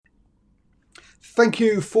Thank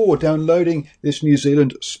you for downloading this New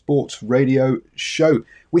Zealand Sports Radio show.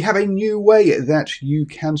 We have a new way that you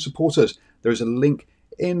can support us. There is a link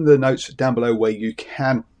in the notes down below where you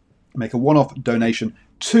can make a one-off donation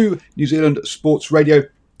to New Zealand Sports Radio.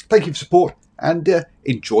 Thank you for support and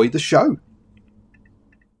enjoy the show.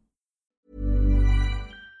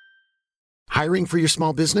 Hiring for your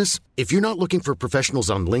small business? If you're not looking for professionals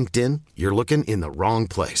on LinkedIn, you're looking in the wrong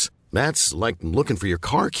place. That's like looking for your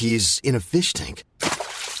car keys in a fish tank.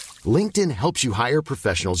 LinkedIn helps you hire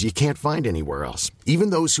professionals you can't find anywhere else, even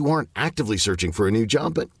those who aren't actively searching for a new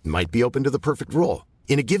job but might be open to the perfect role.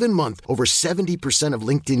 In a given month, over 70% of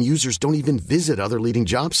LinkedIn users don't even visit other leading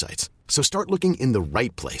job sites. So start looking in the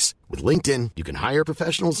right place. With LinkedIn, you can hire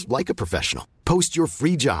professionals like a professional. Post your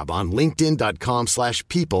free job on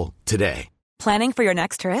linkedin.com/people today. Planning for your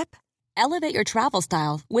next trip? Elevate your travel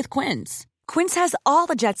style with Quince. Quince has all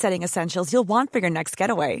the jet-setting essentials you'll want for your next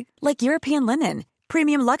getaway, like European linen,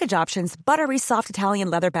 premium luggage options, buttery soft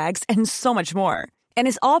Italian leather bags, and so much more. And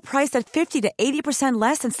is all priced at 50 to 80%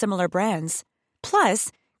 less than similar brands.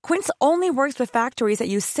 Plus, Quince only works with factories that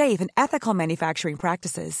use safe and ethical manufacturing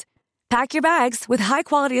practices. Pack your bags with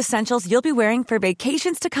high-quality essentials you'll be wearing for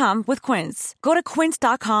vacations to come with Quince. Go to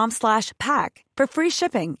quince.com/pack for free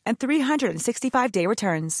shipping and 365-day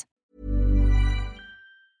returns.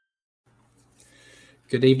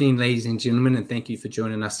 Good evening, ladies and gentlemen, and thank you for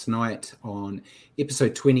joining us tonight on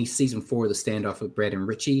episode 20, season 4 of The Standoff with Brad and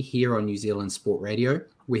Richie here on New Zealand Sport Radio.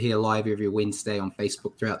 We're here live every Wednesday on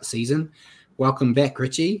Facebook throughout the season. Welcome back,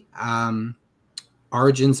 Richie.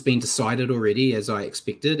 Origin's been decided already, as I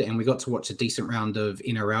expected, and we got to watch a decent round of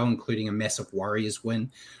NRL, including a massive Warriors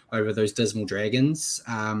win over those dismal Dragons.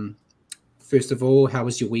 First of all, how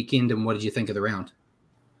was your weekend, and what did you think of the round?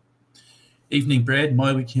 Evening, Brad.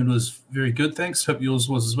 My weekend was very good, thanks. Hope yours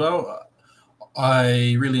was as well.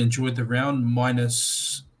 I really enjoyed the round,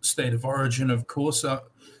 minus State of Origin, of course.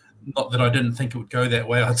 Not that I didn't think it would go that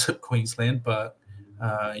way. I took Queensland, but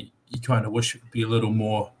you kind of wish it would be a little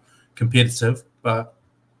more competitive. But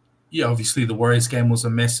yeah, obviously the Warriors game was a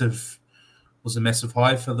massive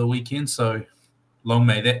high for the weekend. So long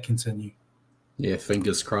may that continue. Yeah,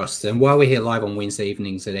 fingers crossed. And while we're here live on Wednesday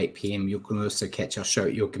evenings at 8 p.m, you can also catch our show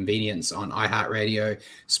at your convenience on iHeartRadio,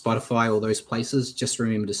 Spotify, all those places. Just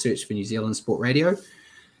remember to search for New Zealand Sport Radio.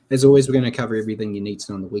 As always, we're going to cover everything you need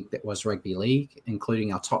to know in the week that was rugby league,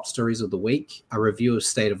 including our top stories of the week, a review of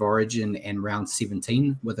State of Origin and Round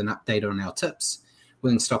 17 with an update on our tips.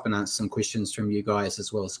 We'll then stop and answer some questions from you guys,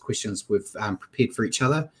 as well as questions we've prepared for each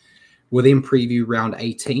other. We'll then preview round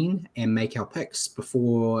 18 and make our picks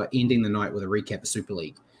before ending the night with a recap of Super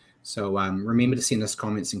League. So remember to send us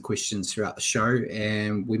comments and questions throughout the show,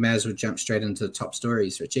 and we may as well jump straight into the top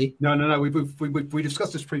stories, Richie. No. We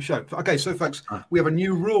discussed this pre-show. Okay, so folks, we have a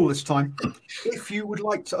new rule this time. If you would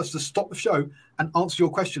like us to stop the show and answer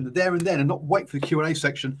your question there and then and not wait for the Q&A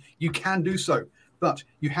section, you can do so. But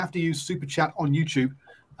you have to use Super Chat on YouTube,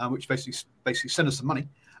 which basically send us some money.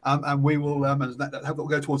 And we will, that will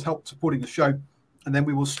go towards help supporting the show. And then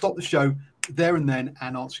we will stop the show there and then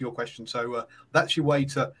and answer your question. So that's your way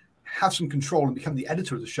to have some control and become the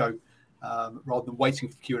editor of the show rather than waiting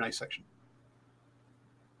for the Q&A section.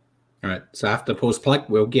 All right. So after the pause plug,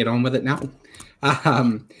 we'll get on with it now. I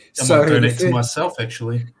might donate to myself,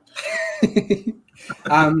 actually.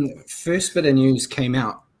 First bit of news came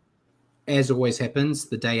out, as always happens,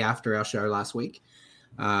 the day after our show last week.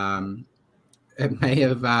 It may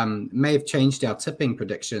have changed our tipping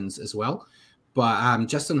predictions as well, but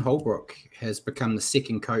Justin Holbrook has become the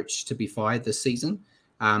second coach to be fired this season,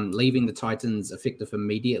 leaving the Titans effective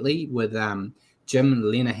immediately, with Jim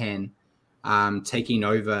Linehan taking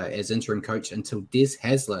over as interim coach until Des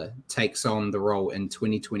Hasler takes on the role in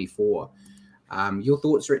 2024. Your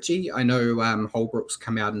thoughts, Richie? I know Holbrook's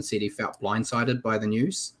come out and said he felt blindsided by the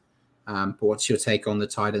news, but what's your take on the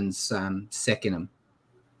Titans sacking him?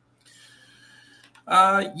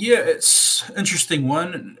 Yeah, it's an interesting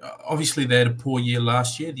one. Obviously, they had a poor year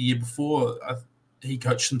last year. The year before, he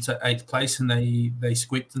coached them to 8th place, and they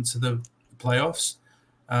squeaked into the playoffs.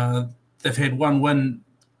 They've had one win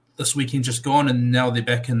this weekend just gone, and now they're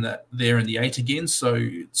back they're in the 8 again. So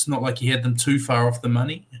it's not like he had them too far off the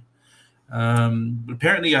money. But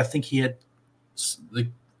apparently, I think he had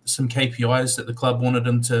some KPIs that the club wanted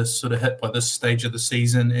him to sort of hit by this stage of the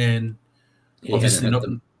season, and obviously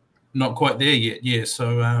not quite there yet. Yeah,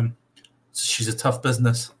 so she's a tough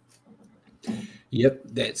business. Yep,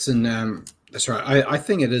 that's right. I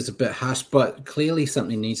think it is a bit harsh, but clearly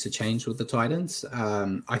something needs to change with the Titans.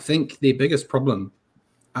 I think their biggest problem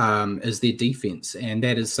is their defense, and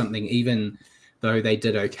that is something, even though they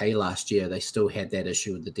did okay last year, they still had that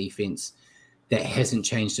issue with the defense. that hasn't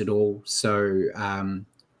changed at all. So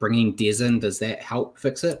bringing Des in, does that help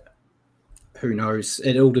fix it? Who knows?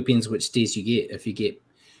 It all depends which Des you get. If you get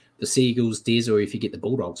the Seagulls Des or if you get the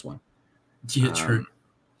Bulldogs one. Yeah, true.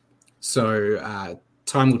 So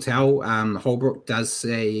time will tell. Holbrook does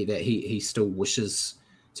say that he still wishes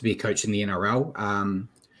to be a coach in the NRL.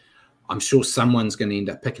 I'm sure someone's going to end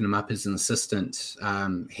up picking him up as an assistant.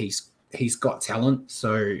 He's got talent,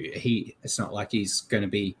 so it's not like he's going to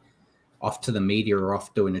be off to the media or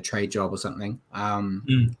off doing a trade job or something.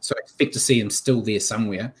 So I expect to see him still there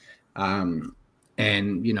somewhere.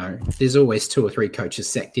 And, you know, there's always 2 or 3 coaches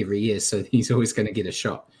sacked every year, so he's always going to get a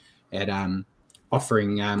shot at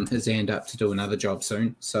offering his hand up to do another job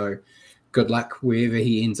soon. So good luck wherever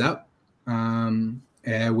he ends up. We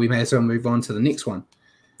may as well move on to the next one.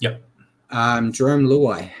 Yep. Jerome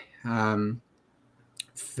Luai,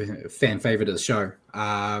 fan favorite of the show.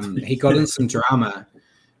 He got in some drama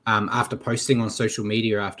after posting on social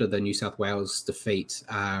media after the New South Wales defeat.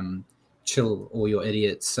 Chill, all your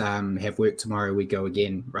idiots. Have work tomorrow. We go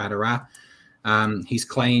again. Rah, rah. He's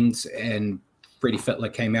claimed, and Freddie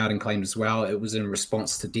Fittler came out and claimed as well, it was in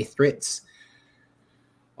response to death threats.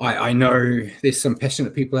 I know there's some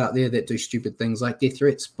passionate people out there that do stupid things like death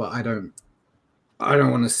threats, but I don't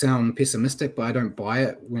want to sound pessimistic, but I don't buy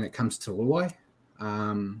it when it comes to Luai.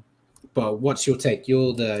 But what's your take?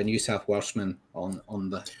 You're the New South Welshman on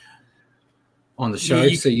the show,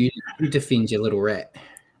 so you defend your little rat.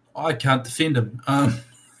 I can't defend him.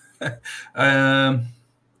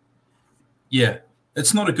 Yeah,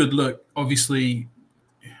 it's not a good look. Obviously,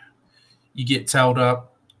 you get towed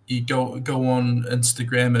up. You go on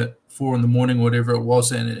Instagram at 4 a.m, whatever it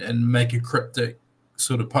was, and make a cryptic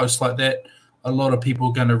sort of post like that. A lot of people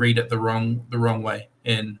are going to read it the wrong way,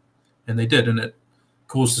 and they did, and it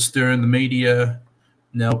caused a stir in the media.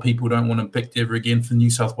 Now people don't want to pick ever again for New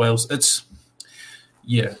South Wales.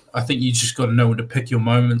 I think you just got to know when to pick your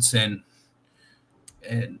moments and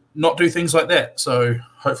not do things like that. So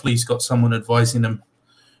hopefully he's got someone advising him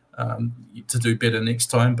to do better next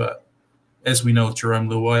time. But as we know with Jerome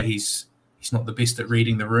Luai, he's not the best at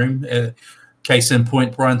reading the room. Case in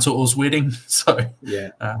point, Brian Tuttle's wedding. So yeah.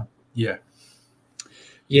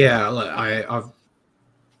 Look,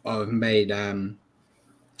 I've made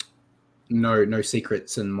no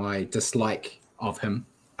secrets in my dislike of him.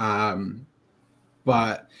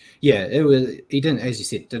 But yeah, he didn't, as you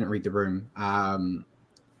said, didn't read the room.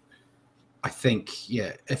 I think,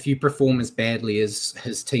 if you perform as badly as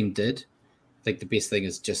his team did, I think the best thing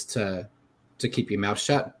is just to keep your mouth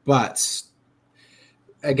shut. But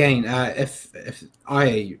again, if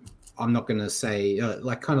I'm not going to say,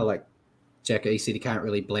 kind of like Jack, he said he can't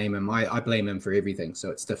really blame him. I blame him for everything, so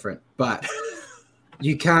it's different. But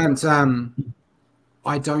you can't.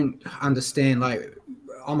 I don't understand. Like,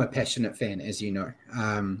 I'm a passionate fan, as you know,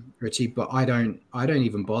 Richie. But I don't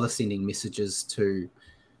even bother sending messages to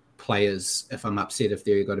players if I'm upset if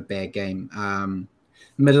they've got a bad game.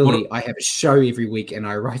 Admittedly, I have a show every week and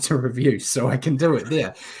I write a review, so I can do it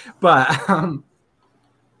there. But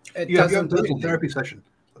you have a personal therapy session.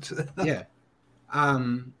 Yeah.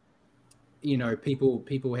 You know,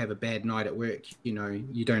 people have a bad night at work. You know,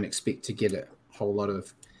 you don't expect to get a whole lot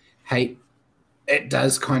of hate. It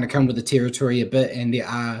does kind of come with the territory a bit, and there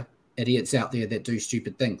are idiots out there that do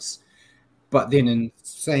stupid things. But then in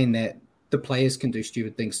saying that, the players can do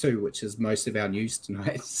stupid things too, which is most of our news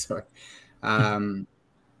tonight. So,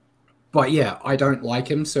 but yeah, I don't like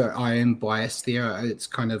him, so I am biased there. It's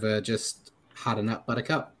kind of a just harden up,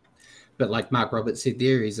 buttercup. But like Mark Roberts said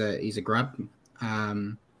there, he's a grub.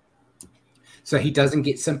 So he doesn't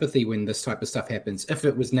get sympathy when this type of stuff happens. If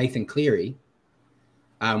it was Nathan Cleary,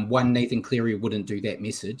 Nathan Cleary wouldn't do that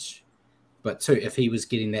message. But two, if he was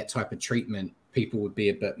getting that type of treatment, people would be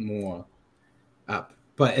a bit more up.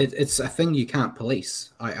 But it's a thing you can't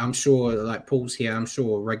police. I'm sure, like Paul's here, I'm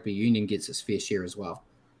sure rugby union gets its fair share as well.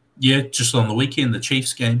 Yeah, just on the weekend, the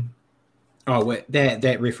Chiefs game. Oh, well,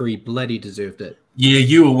 that referee bloody deserved it. Yeah,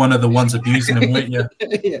 you were one of the ones abusing him, weren't you?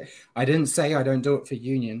 Yeah, I didn't say I don't do it for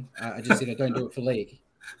union. I just said I don't do it for league.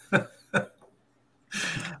 No,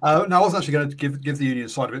 I wasn't actually going to give the union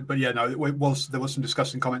side of it, but yeah, no, there was some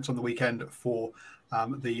disgusting comments on the weekend for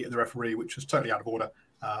the referee, which was totally out of order.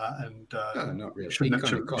 Not really. Should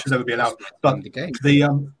never be allowed. But the thing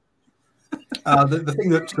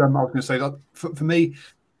that I was going to say, that for me,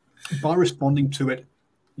 by responding to it,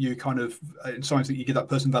 you kind of in some ways that you give that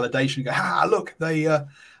person validation. You go, look, they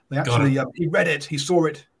actually he read it, he saw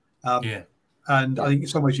it. And I think in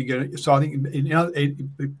some ways you get it. So I think they'd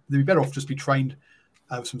be better off just be trained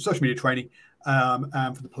some social media training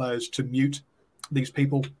and for the players to mute these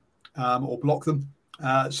people or block them.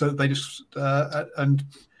 So they just and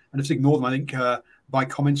just ignore them. I think by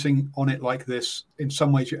commenting on it like this, in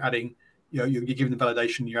some ways you're adding, you're giving the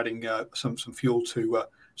validation, you're adding some fuel to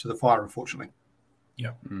the fire. Unfortunately.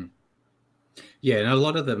 Yeah. Yeah, and a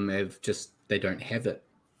lot of them they don't have it.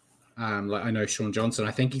 Like I know Sean Johnson,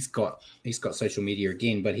 I think he's got social media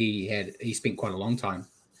again, but he spent quite a long time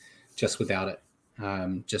just without it,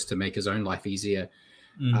 just to make his own life easier.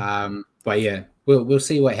 But yeah, we'll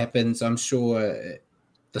see what happens. I'm sure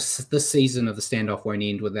this season of the standoff won't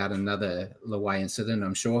end without another Luai incident,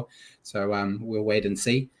 I'm sure. So we'll wait and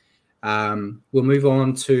see. We'll move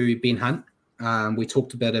on to Ben Hunt. We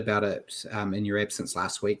talked a bit about it in your absence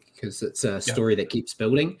last week because it's a story that keeps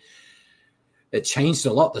building. It changed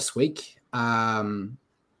a lot this week.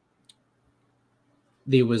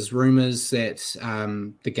 There was rumors that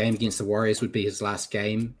the game against the Warriors would be his last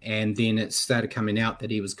game, and then it started coming out that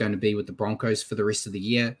he was going to be with the Broncos for the rest of the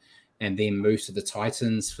year and then move to the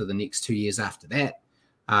Titans for the next 2 years after that.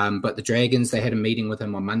 But the Dragons, they had a meeting with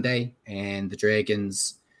him on Monday, and the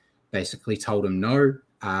Dragons basically told him no.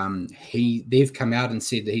 They've come out and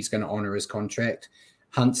said that he's going to honor his contract.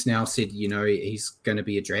 Hunt's now said, he's going to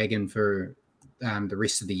be a Dragon for the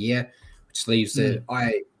rest of the year, which leaves it.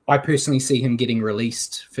 I personally see him getting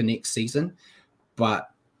released for next season, but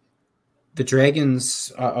the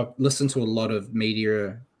Dragons, I've listened to a lot of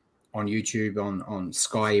media on YouTube, on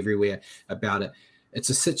Sky, everywhere about it. It's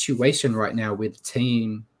a situation right now where the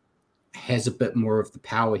team has a bit more of the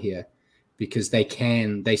power here because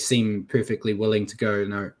they seem perfectly willing to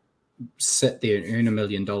go, sit there and earn $1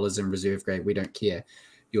 million in reserve grade. We don't care.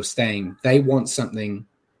 You're staying. They want something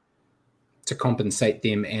to compensate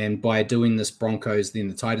them, and by doing this Broncos then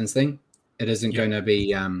the Titans thing, it isn't going to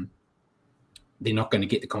be they're not going to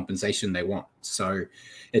get the compensation they want. So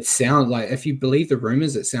it sounds like, if you believe the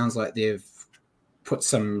rumors, it sounds like they've put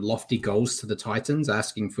some lofty goals to the Titans,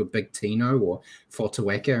 asking for Big Tino or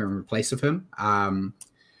Fotuwaka in replace of him.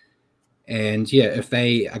 And yeah, if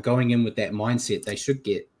they are going in with that mindset, they should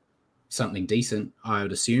get something decent, I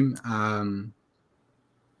would assume.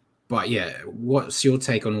 But yeah, what's your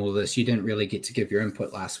take on all of this? You didn't really get to give your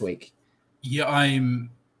input last week. Yeah, I'm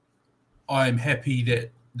happy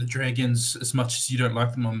that the Dragons, as much as you don't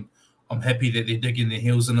like them, I'm happy that they're digging their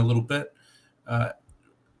heels in a little bit.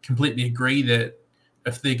 Completely agree that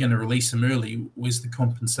if they're going to release him early, where's the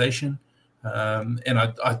compensation? And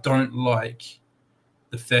I don't like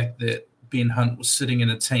the fact that Ben Hunt was sitting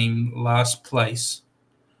in a team last place,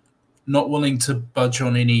 not willing to budge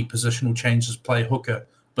on any positional changes, play hooker,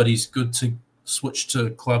 but he's good to switch to a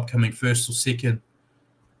club coming first or second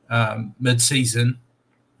mid-season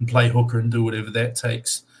and play hooker and do whatever that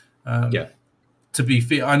takes. To be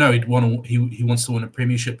fair, I know he wants to win a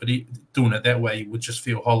premiership, but doing it that way would just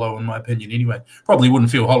feel hollow, in my opinion. Anyway, probably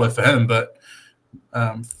wouldn't feel hollow for him, but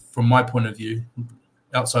from my point of view,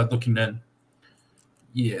 outside looking in,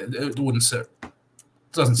 it wouldn't sit.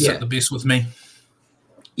 Doesn't sit the best with me.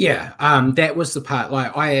 Yeah, that was the part.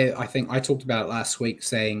 Like I think I talked about it last week,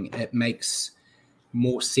 saying it makes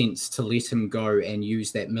more sense to let him go and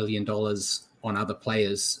use that $1 million on other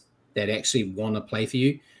players that actually want to play for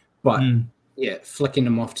you. But flicking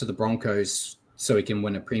him off to the Broncos so he can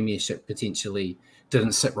win a premiership potentially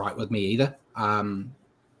didn't sit right with me either.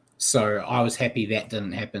 So I was happy that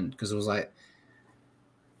didn't happen because it was like,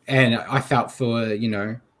 and I felt for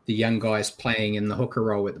the young guys playing in the hooker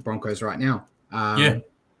role at the Broncos right now.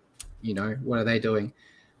 What are they doing?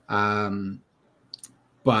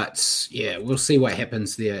 But yeah, we'll see what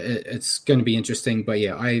happens there. It's going to be interesting. But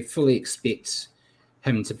yeah, I fully expect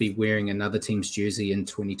him to be wearing another team's jersey in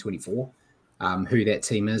 2024. Who that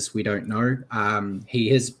team is, we don't know. He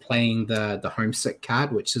is playing the homesick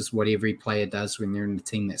card, which is what every player does when they're in a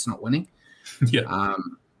team that's not winning.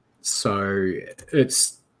 So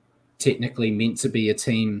it's technically meant to be a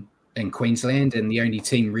team in Queensland, and the only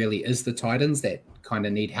team really is the Titans that kind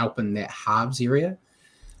of need help in that halves area.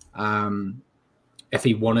 If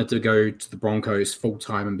he wanted to go to the Broncos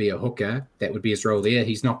full-time and be a hooker, that would be his role there.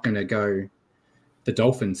 He's not going to go. The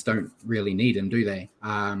Dolphins don't really need him, do they?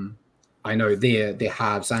 I know their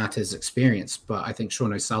halves aren't as experienced, but I think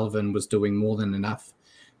Sean O'Sullivan was doing more than enough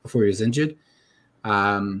before he was injured.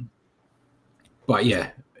 But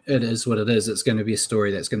yeah, it is what it is. It's going to be a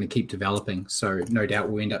story that's going to keep developing. So no doubt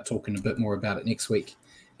we'll end up talking a bit more about it next week.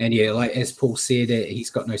 And yeah, like as Paul said, he's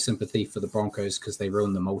got no sympathy for the Broncos because they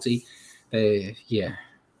ruined the multi. We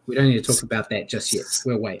don't need to talk about that just yet.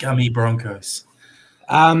 We'll wait. Gummy Broncos.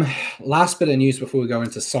 Last bit of news before we go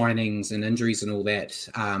into signings and injuries and all that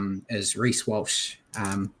is Reece Walsh,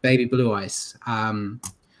 baby Blue Eyes.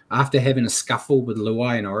 After having a scuffle with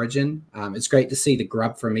Luai in Origin, it's great to see the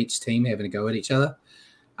grub from each team having a go at each other.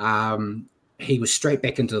 He was straight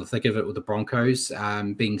back into the thick of it with the Broncos,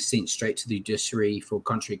 being sent straight to the judiciary for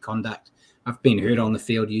contrary conduct. I've been heard on the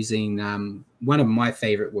field using one of my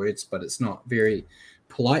favorite words, but it's not very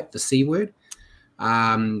polite, the C word,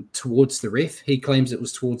 towards the ref. He claims it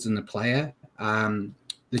was towards the player.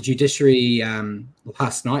 The judiciary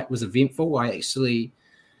last night was eventful. I actually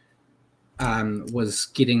was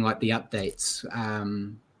getting like the updates.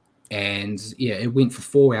 And yeah, it went for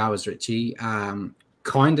 4 hours, Richie.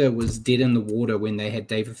 Kinda was dead in the water when they had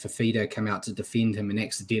David Fafita come out to defend him and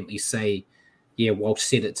accidentally say, yeah, Walsh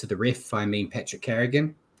said it to the ref. I mean, Patrick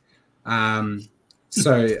Carrigan.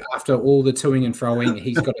 So after all the toing and froing,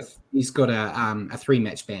 he's got a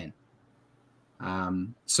 3-match ban.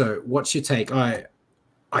 So what's your take? I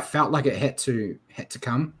felt like it had to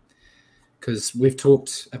come because we've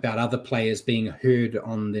talked about other players being heard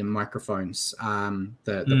on their microphones,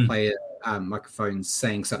 the player microphones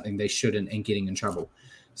saying something they shouldn't and getting in trouble.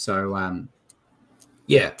 So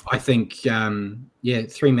yeah, I think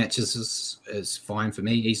 3 matches is fine for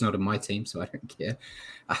me. He's not in my team, so I don't care.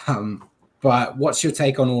 But what's your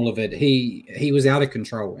take on all of it? He was out of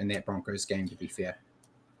control in that Broncos game, to be fair.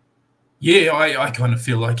 Yeah, I kind of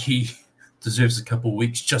feel like he deserves a couple of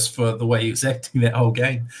weeks just for the way he was acting that whole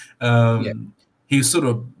game. He was sort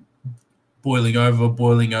of boiling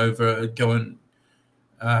over, going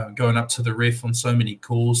up to the ref on so many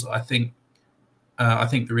calls. I think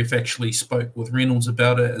the ref actually spoke with Reynolds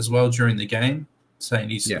about it as well during the game, saying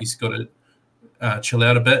he's got to chill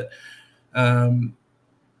out a bit.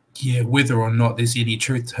 Whether or not there's any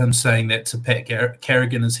truth to him saying that to Pat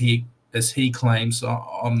Carrigan as he claims,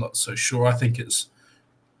 I'm not so sure. I think it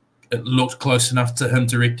looked close enough to him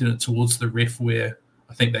directing it towards the ref where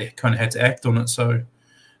I think they kind of had to act on it. So,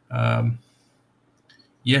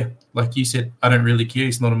 like you said, I don't really care.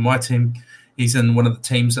 He's not on my team. He's in one of the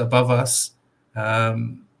teams above us.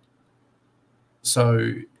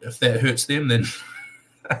 So if that hurts them, then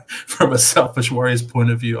from a selfish Warriors point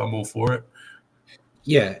of view, I'm all for it.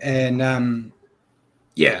 Yeah, and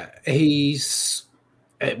we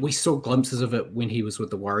saw glimpses of it when he was with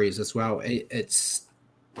the Warriors as well.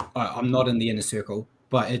 I'm not in the inner circle,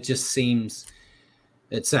 but it just seems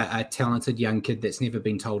it's a talented young kid that's never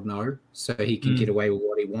been told no, so he can get away with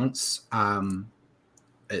what he wants.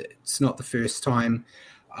 It's not the first time.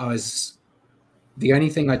 The only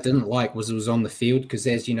thing I didn't like was it was on the field because,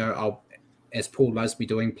 as you know, as Paul loves me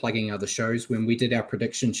doing, plugging other shows, when we did our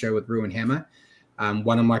prediction show with Ruin Hammer,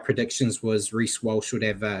 one of my predictions was Reece Walsh would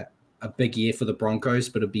have a big year for the Broncos,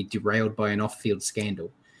 but it'd be derailed by an off-field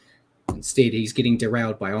scandal. Instead, he's getting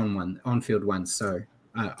derailed by on-field ones. So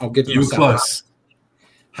I'll give him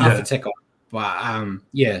half a tick off. But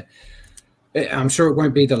I'm sure it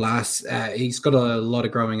won't be the last. He's got a lot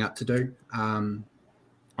of growing up to do.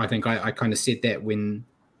 I think I kind of said that when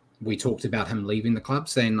we talked about him leaving the club,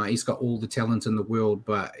 saying like he's got all the talent in the world,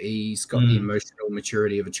 but he's got the emotional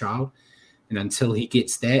maturity of a child. And until he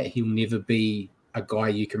gets that, he'll never be a guy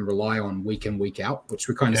you can rely on week in, week out, which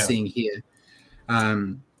we're kind of seeing here.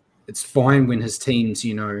 It's fine when his team's,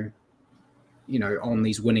 on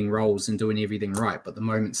these winning roles and doing everything right. But the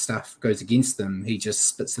moment stuff goes against them, he just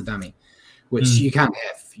spits the dummy, which you can't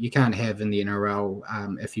have. You can't have in the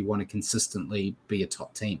NRL if you want to consistently be a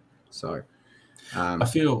top team. So I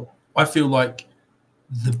feel like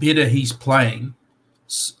the better he's playing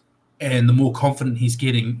and the more confident he's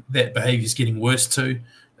getting, that behavior is getting worse too.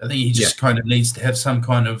 I think he just kind of needs to have some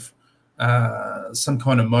kind of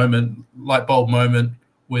moment, light bulb moment,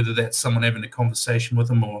 whether that's someone having a conversation with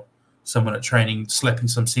him or someone at training slapping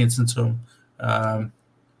some sense into him. But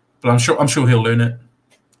I'm sure he'll learn it.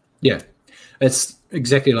 Yeah, it's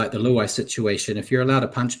exactly like the Luai situation. If you're allowed to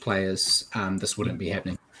punch players, this wouldn't be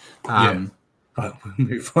happening. But we'll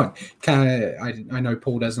move on. I know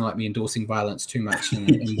Paul doesn't like me endorsing violence too much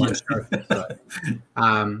in one show.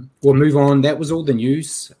 So, we'll move on. That was all the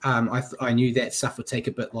news. I knew that stuff would take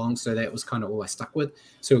a bit long, so that was kind of all I stuck with.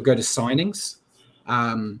 So we'll go to signings.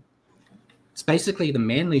 It's basically the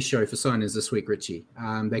Manly show for signings this week, Richie.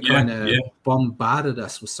 They kind of bombarded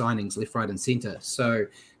us with signings left, right, and centre. So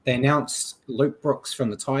they announced Luke Brooks from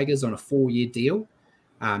the Tigers on a 4-year deal,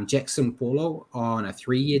 Jackson Paulo on a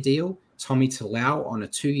 3-year deal, Tommy Talau on a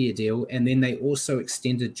 2-year deal, and then they also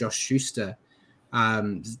extended Josh Schuster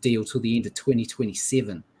deal till the end of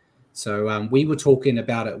 2027. So we were talking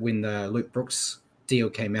about it when the Luke Brooks deal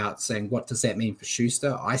came out, saying, what does that mean for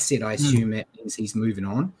Schuster? I said I assume that means he's moving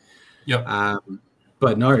on. Yep.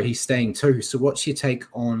 But no, he's staying too. So what's your take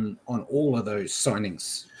on all of those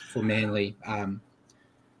signings for Manly?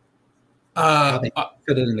 How they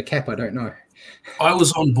fit it in the cap, I don't know. I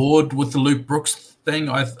was on board with the Luke Brooks thing.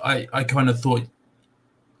 I kind of thought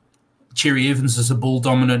Cherry Evans is a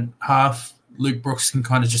ball-dominant half. Luke Brooks can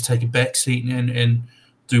kind of just take a back seat and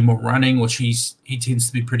do more running, which he tends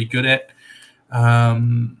to be pretty good at.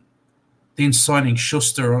 Then signing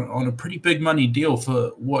Schuster on a pretty big money deal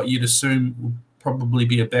for what you'd assume would probably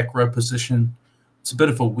be a back row position. It's a bit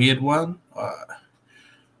of a weird one.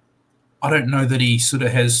 I don't know that he sort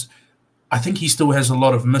of has. I think he still has a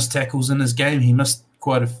lot of missed tackles in his game. He's missed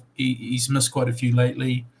quite a few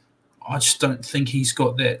lately. I just don't think he's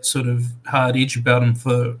got that sort of hard edge about him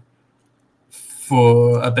for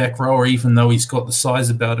a back rower, even though he's got the size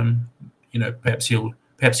about him. Perhaps he'll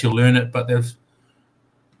learn it, but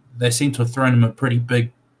they seem to have thrown him a pretty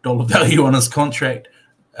big dollar value on his contract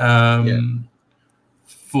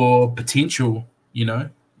for potential.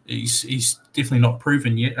 He's definitely not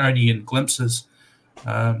proven yet, only in glimpses.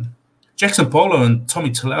 Jackson Polo and Tommy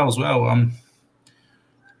Talal as well.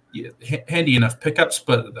 Handy enough pickups,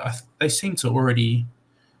 but they seem to already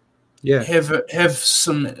have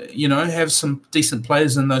some decent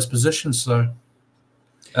players in those positions. So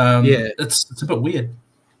it's a bit weird.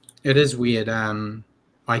 It is weird.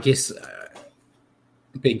 I guess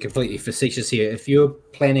being completely facetious here, if you're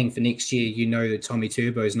planning for next year, that Tommy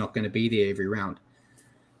Turbo is not going to be there every round.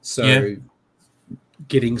 So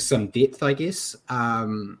getting some depth, I guess. I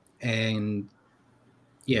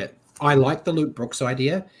like the Luke Brooks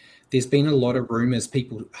idea. There's been a lot of rumors,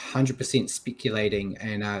 people 100% speculating,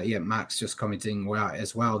 and Mark's just commenting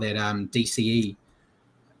as well that DCE,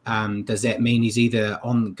 does that mean he's either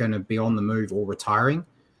going to be on the move or retiring?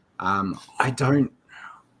 I don't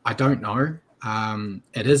know.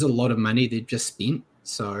 It is a lot of money they've just spent,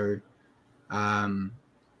 so I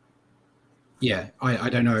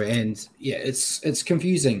don't know, and it's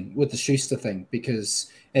confusing with the Schuster thing because,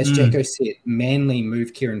 as Jacko said, Manly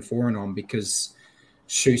moved Kieran Foran on because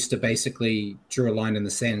Schuster basically drew a line in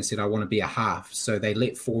the sand and said, I want to be a half. So they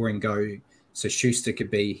let Foran go so Schuster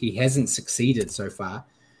could be. He hasn't succeeded so far.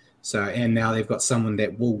 And now they've got someone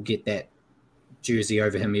that will get that jersey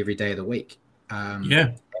over him every day of the week.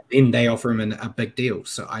 Then they offer him a big deal.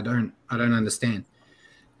 So I don't understand.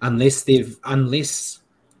 Unless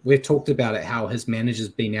we've talked about it, how his manager's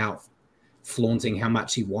been out flaunting how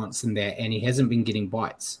much he wants and he hasn't been getting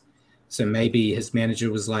bites. So maybe his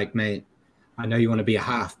manager was like, mate, I know you want to be a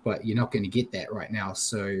half, but you're not going to get that right now.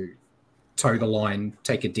 So toe the line,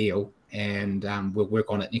 take a deal, and we'll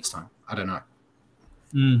work on it next time. I don't know.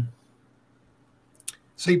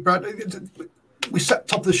 See, Brad, we set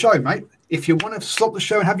top of the show, mate. If you want to stop the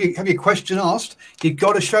show and have your question asked, you've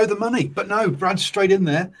got to show the money. But no, Brad's straight in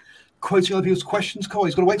there, quoting other people's questions. Cole,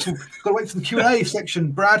 he's got to wait for the Q&A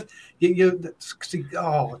section. Brad,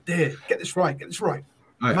 oh dear, get this right.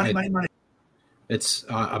 Money.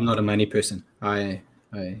 I'm not a money person. I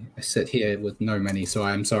sit here with no money, so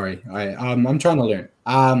I'm sorry. I'm trying to learn.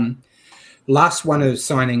 Last one of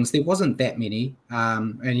signings, there wasn't that many,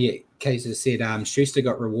 and yet Kaiser said Schuster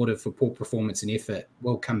got rewarded for poor performance and effort.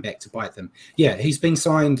 Will come back to bite them. Yeah, he's been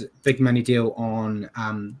signed big money deal on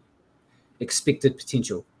expected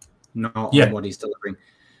potential, not on what he's delivering.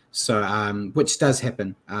 So, which does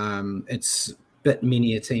happen. It's bit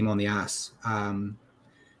many a team on the arse.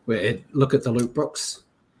 Look at the Luke Brooks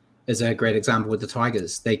is a great example with the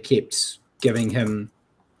Tigers. They kept giving him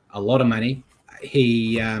a lot of money.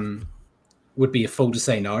 He would be a fool to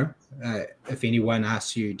say no. If anyone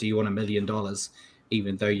asks you, do you want $1 million,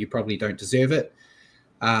 even though you probably don't deserve it,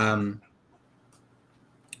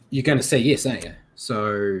 you're going to say yes, aren't you?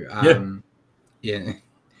 So, yeah.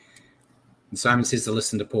 And Simon says to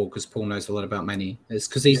listen to Paul because Paul knows a lot about money. It's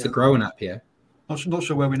because he's the growing up here. Not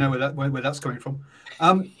sure where we know where that's coming from.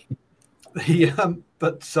 But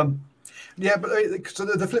so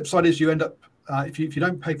the flip side is you end up if you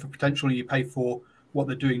don't pay for potential and you pay for what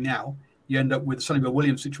they're doing now, you end up with the Sonny Bill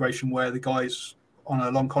Williams situation where the guy's on a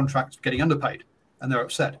long contract getting underpaid and they're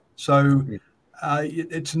upset. So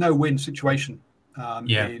it's a no-win situation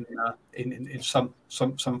in some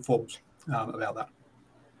forms about that.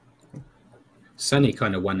 Sonny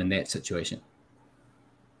kind of won in that situation.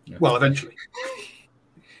 Well, eventually.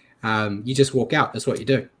 You just walk out. That's what you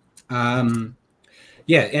do. And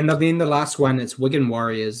then the last one, it's Wigan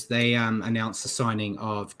Warriors. They announced the signing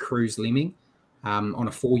of Cruz Lemming on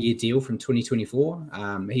a 4-year deal from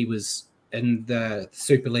 2024. He was in the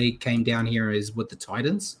Super League, came down here is with the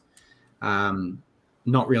Titans.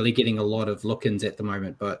 Not really getting a lot of look-ins at the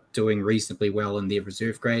moment, but doing reasonably well in their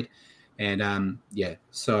reserve grade. And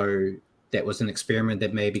so that was an experiment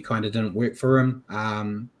that maybe kind of didn't work for him.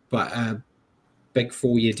 But a big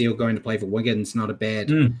 4-year deal going to play for Wigan's not a bad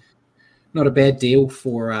deal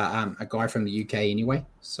for a guy from the UK anyway.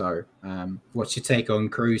 So what's your take on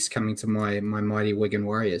Cruz coming to my mighty Wigan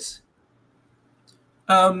Warriors?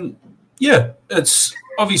 Yeah, it's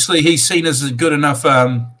obviously he's seen as a good enough.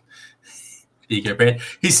 There you go, Brad.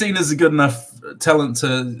 He's seen as a good enough talent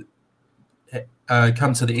to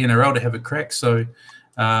come to the NRL to have a crack. So,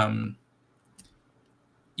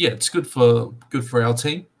 it's good for our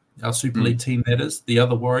team, our Super League team. That is the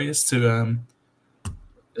other Warriors. To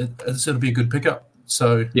it'll be a good pickup.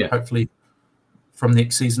 So hopefully, from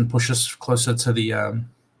next season, push us closer to the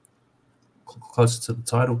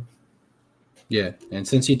title. Yeah, and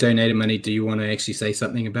since you donated money, do you want to actually say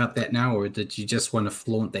something about that now, or did you just want to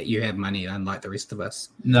flaunt that you have money, unlike the rest of us?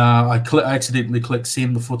 No, I accidentally clicked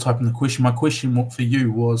send before typing the question. My question for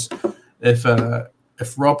you was if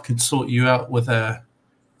Rob could sort you out with a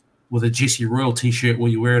Jesse Royal T-shirt, will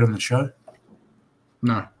you wear it on the show?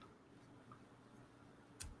 No.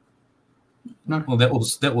 No. Well,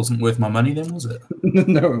 that wasn't worth my money then, was it?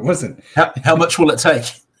 No, it wasn't. How much will it take?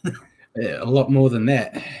 A lot more than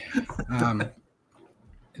that. I'd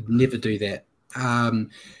never do that.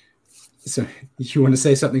 So you want to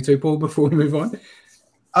say something too, Paul, before we move on?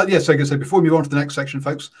 Yes, I can say before we move on to the next section,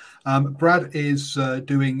 folks, Brad is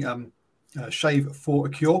doing Shave for a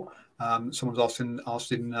Cure. Someone's asked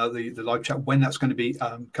in the live chat when that's going to be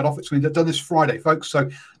cut off. It's going to be done this Friday, folks. So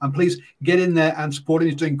please get in there and support him.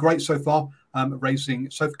 He's doing great so far,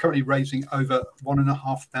 currently raising over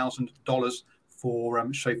 $1,500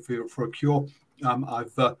 for Shave for a Cure.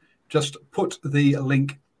 I've just put the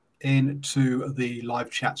link into the live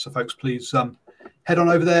chat. So folks, please head on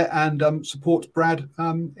over there and support Brad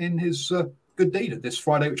in his good deed this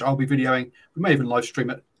Friday, which I'll be videoing. We may even live stream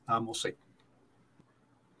it. We'll see.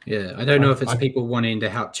 Yeah, I don't know if it's people wanting to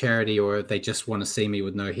help charity or if they just want to see me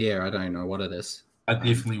with no hair. I don't know what it is. I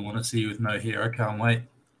definitely want to see you with no hair. I can't wait.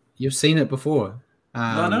 You've seen it before.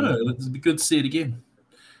 I know. It'd be good to see it again.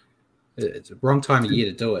 It's the wrong time of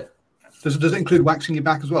year to do it. Does it include waxing your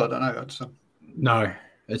back as well? I don't know. No,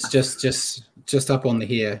 it's just up on the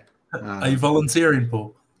hair. Are you volunteering,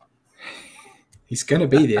 Paul? He's going to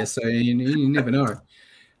be there, so you never know.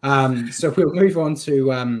 So we'll move on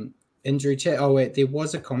to injury chat. Oh, wait, there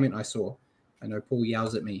was a comment I saw. I know Paul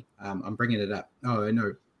yells at me. I'm bringing it up. Oh,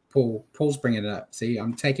 no, Paul's bringing it up. See,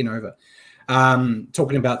 I'm taking over.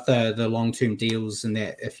 Talking about the long-term deals and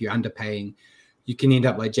that if you're underpaying, you can end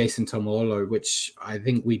up like Jason Tomolo, which I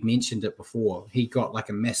think we've mentioned it before. He got like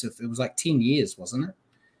it was like 10 years, wasn't it?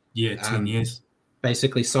 Yeah, 10 years.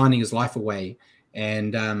 Basically signing his life away.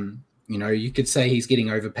 And, you could say he's getting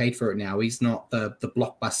overpaid for it now. He's not the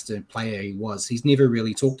blockbuster player he was. He's never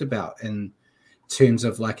really talked about in terms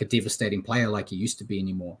of like a devastating player like he used to be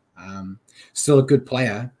anymore. Still a good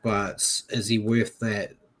player, but is he worth the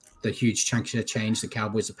huge chunk of change the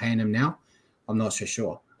Cowboys are paying him now? I'm not so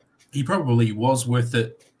sure. He probably was worth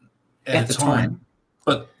it at the time.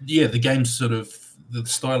 But yeah, the game's the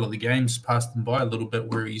style of the game's passed him by a little bit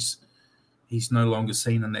where he's no longer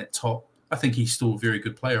seen in that top. I think he's still a very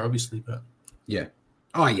good player, obviously, but yeah.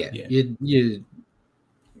 Oh yeah. You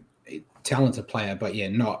talented player, but yeah,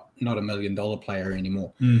 not $1 million player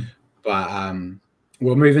anymore. But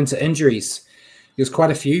we'll move into injuries. There's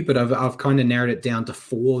quite a few, but I've kind of narrowed it down to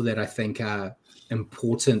 4 that I think are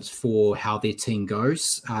important for how their team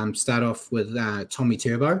goes. Start off with Tommy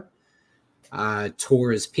Turbo.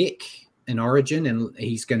 Tore his pec in Origin, and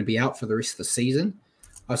he's going to be out for the rest of the season.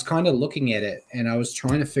 I was kind of looking at it, and I was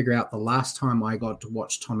trying to figure out the last time I got to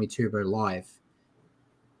watch Tommy Turbo live.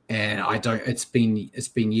 And it's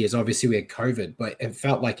been years. Obviously, we had COVID, but it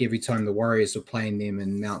felt like every time the Warriors were playing them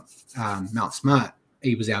in Mount Smart,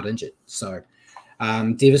 he was out injured. So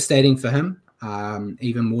devastating for him.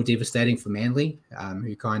 Even more devastating for Manly,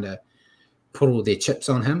 who kind of put all their chips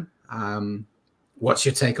on him. What's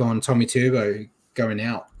your take on Tommy Turbo going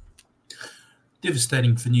out?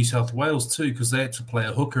 Devastating for New South Wales too, because they had to play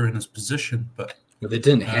a hooker in his position. But they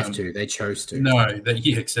didn't have to; they chose to. No,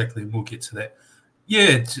 exactly. We'll get to that.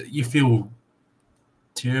 Yeah, you feel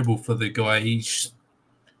terrible for the guy. He just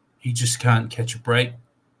can't catch a break.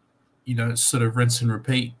 It's sort of rinse and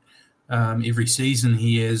repeat. Every season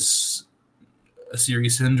he has a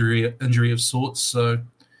serious injury of sorts. So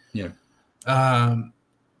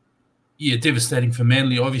devastating for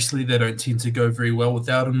Manly. Obviously, they don't tend to go very well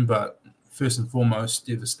without him, but first and foremost,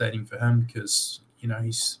 devastating for him because he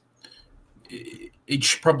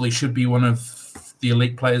probably should be one of the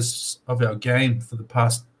elite players of our game for the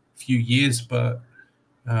past few years, but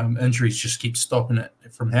injuries just keep stopping it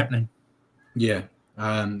from happening. Yeah.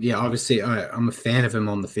 Obviously, I'm a fan of him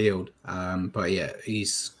on the field, but yeah,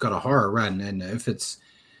 he's got a horror run, and if it's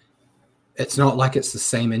not like it's the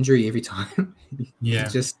same injury every time. He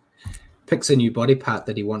just picks a new body part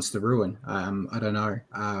that he wants to ruin. I don't know.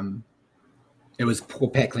 it was poor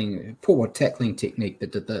tackling technique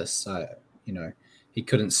that did this. So, he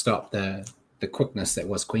couldn't stop the quickness that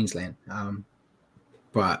was Queensland.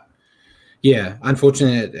 But yeah,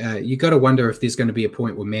 unfortunate. You got to wonder if there's going to be a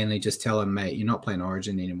point where Manly just tell him, mate, you're not playing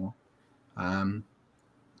Origin anymore. If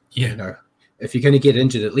you're going to get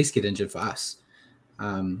injured, at least get injured for us.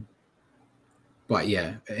 But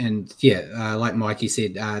yeah, and yeah, like Mikey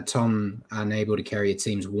said, Tom unable to carry a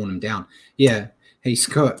team's worn him down. Yeah, he's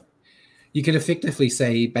got. You could effectively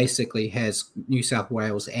say he basically has New South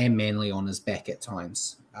Wales and Manly on his back at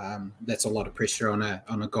times. That's a lot of pressure on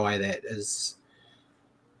a guy that is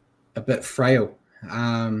a bit frail.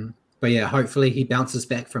 But yeah, hopefully he bounces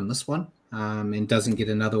back from this one and doesn't get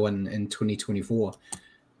another one in 2024.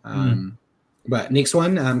 But next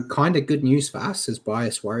one, kind of good news for us as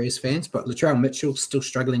biased Warriors fans, but Latrell Mitchell's still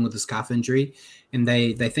struggling with his calf injury, and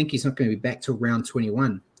they think he's not going to be back till round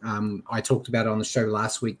 21. I talked about it on the show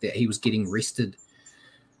last week that he was getting rested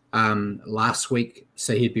last week,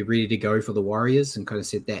 so he'd be ready to go for the Warriors, and kind of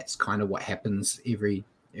said that's kind of what happens every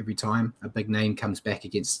time a big name comes back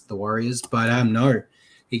against the Warriors. But no,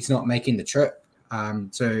 he's not making the trip.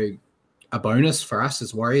 So a bonus for us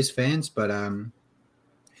as Warriors fans, but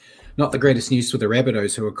not the greatest news for the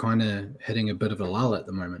Rabbitohs, who are kind of hitting a bit of a lull at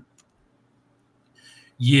the moment.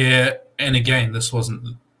 Yeah, and again, this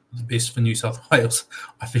wasn't the best for New South Wales.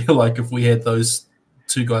 I feel like if we had those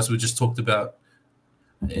two guys we just talked about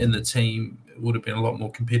in the team, it would have been a lot more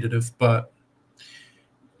competitive. But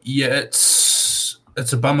yeah, it's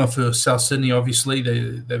a bummer for South Sydney. Obviously,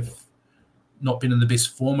 they've not been in the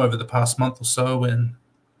best form over the past month or so, and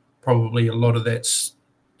probably a lot of that's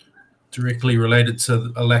directly related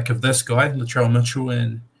to a lack of this guy, Latrell Mitchell,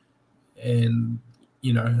 and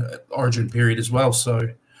Origin period as well. So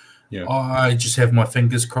yeah, I just have my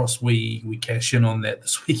fingers crossed we cash in on that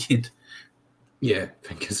this weekend. Yeah,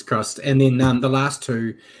 fingers crossed. And then the last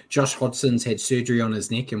two, Josh Hodgson's had surgery on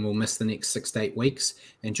his neck and will miss the next 6 to 8 weeks.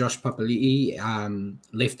 And Josh Papali'i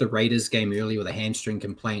left the Raiders game early with a hamstring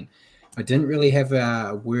complaint. I didn't really have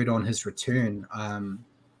a word on his return.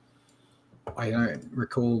 I don't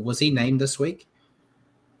recall. Was he named this week?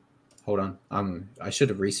 Hold on. I should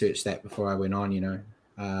have researched that before I went on,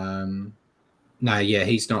 No, yeah,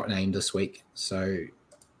 he's not named this week. So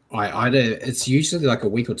it's usually like a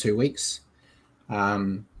week or 2 weeks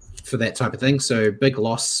for that type of thing. So big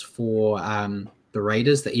loss for the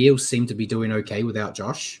Raiders. The Eels seem to be doing okay without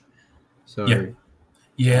Josh. So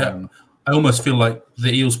yeah. I almost feel like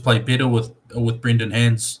the Eels play better with Brendan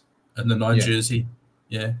Hands in the 9 jersey.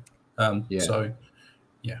 Yeah. So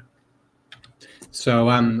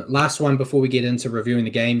last one before we get into reviewing the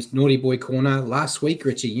games, Naughty Boy Corner. Last week,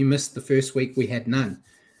 Richie, you missed the first week. We had none.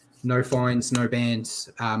 No fines, no bans.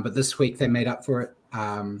 But this week they made up for it.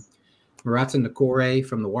 Murata Nakore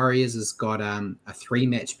from the Warriors has got a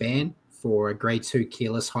 3-match ban for a grade 2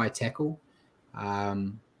 careless high tackle.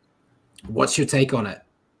 What's your take on it?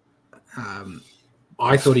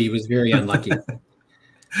 I thought he was very unlucky.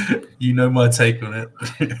 You know my take on it.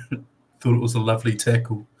 Thought it was a lovely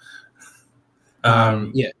tackle.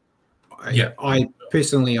 I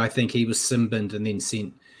personally, I think he was sin-binned and then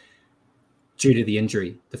sent due to the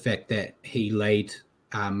injury, the fact that he laid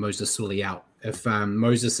Moses Sully out. If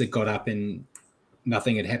Moses had got up and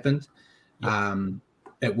nothing had happened,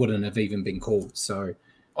 it wouldn't have even been called. So,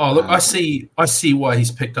 look, I see why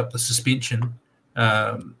he's picked up the suspension,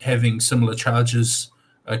 having similar charges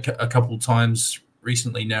a couple times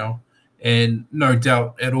recently now. And no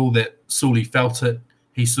doubt at all that Sully felt it.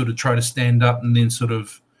 He sort of tried to stand up and then sort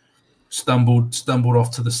of stumbled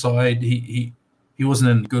off to the side. He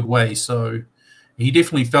wasn't in a good way. So he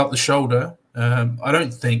definitely felt the shoulder. I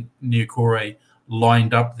don't think Niokore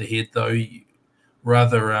lined up the head though.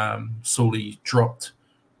 Rather, Sully dropped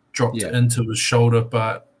into his shoulder.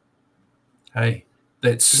 But hey,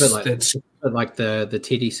 that's like the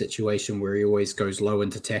Teddy situation where he always goes low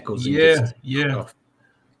into tackles. Off.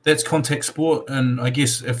 That's contact sport, and I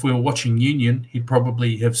guess if we were watching Union, he'd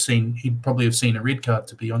probably have seen a red card,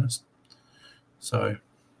 to be honest. So,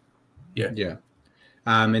 yeah.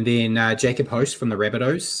 And then Jacob Host from the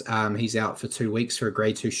Rabbitohs, he's out for 2 weeks for a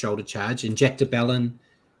grade 2 shoulder charge. And Jack DeBellin,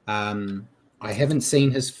 I haven't seen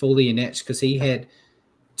his fully enacted because he had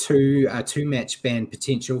two-match ban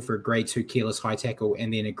potential for a grade 2 careless high tackle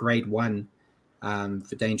and then a grade 1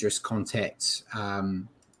 for dangerous contact.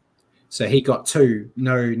 So he got 2.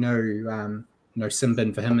 No sin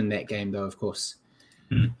bin for him in that game, though, of course.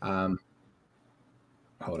 Hold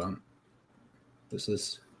on. This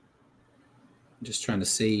is just trying to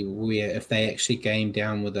see if they actually came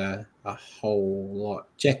down with a whole lot.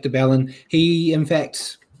 Jack DeBellin, he, in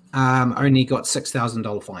fact, only got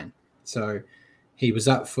 $6,000 fine. So he was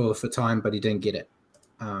up for time, but he didn't get it.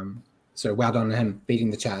 So well done on him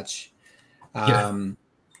beating the charge. So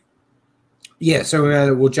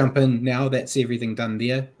we'll jump in now. That's everything done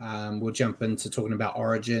there. We'll jump into talking about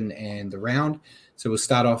Origin and the round. So we'll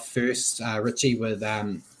start off first, Richie, with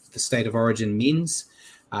the State of Origin men's.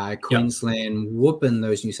 Queensland whooping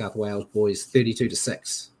those New South Wales boys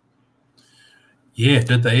 32-6. Yeah,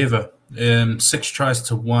 did they ever? 6 tries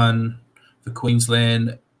to 1 for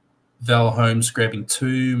Queensland. Val Holmes grabbing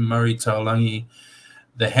 2, Murray Taolangi,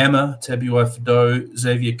 the hammer, Tabuai Fido,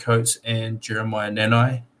 Xavier Coates, and Jeremiah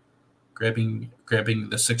Nanai grabbing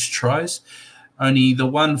the 6 tries. Only the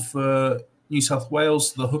one for New South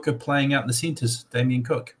Wales, the hooker playing out in the centres, Damien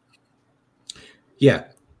Cook. Yeah.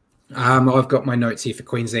 I've got my notes here for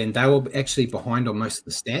Queensland. They were actually behind on most of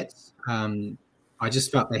the stats. I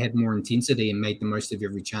just felt they had more intensity and made the most of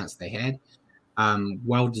every chance they had.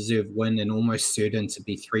 Well-deserved win and almost certain to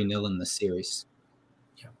be 3-0 in this series.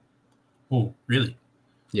 Yeah. Oh, really?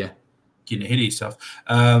 Yeah. Getting ahead of yourself.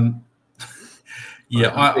 I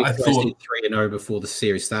thought 3-0 before the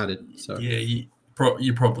series started. So yeah,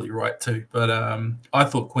 you're probably right too. But I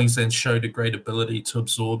thought Queensland showed a great ability to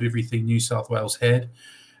absorb everything New South Wales had,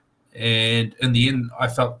 and in the end, I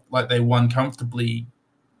felt like they won comfortably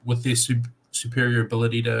with their superior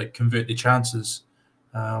ability to convert their chances.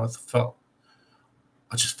 I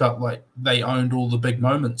just felt like they owned all the big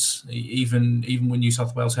moments, even when New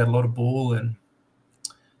South Wales had a lot of ball, and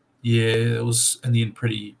yeah, it was in the end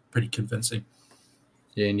pretty convincing.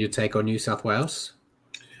 Yeah, and your take on New South Wales?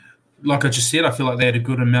 Like I just said, I feel like they had a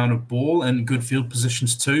good amount of ball and good field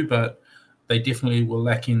positions too, but they definitely were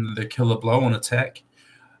lacking the killer blow on attack.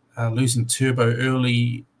 Losing Turbo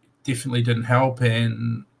early definitely didn't help,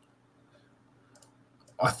 and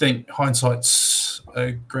I think hindsight's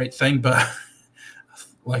a great thing, but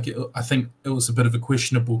I think it was a bit of a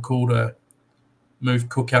questionable call to move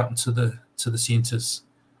Cook out into the centres.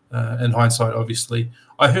 In hindsight, obviously,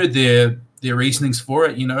 I heard their reasonings for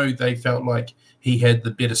it. You know, they felt like he had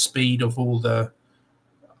the better speed of all the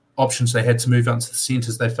options they had to move out into the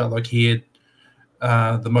centres. They felt like he had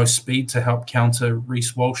the most speed to help counter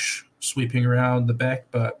Reece Walsh sweeping around the back.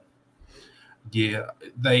 But yeah,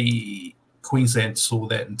 Queensland saw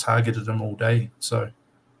that and targeted him all day. So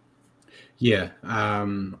yeah,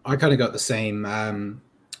 I kind of got the same.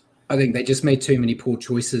 I think they just made too many poor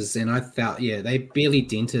choices, and I felt, they barely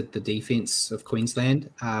dented the defense of Queensland.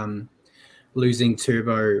 Losing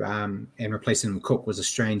Turbo and replacing him with Cook was a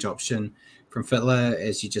strange option from Fittler,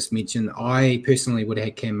 as you just mentioned. I personally would have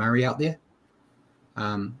had Cam Murray out there.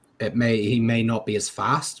 He may not be as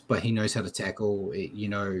fast, but he knows how to tackle.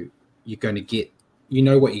 You're going to get,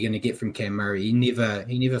 what you're going to get from Cam Murray. He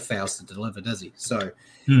never fails to deliver, does he? So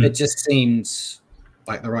it just seems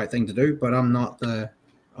like the right thing to do. But I'm not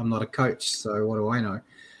a coach, so what do I know?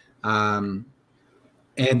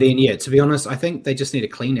 And then, to be honest, I think they just need a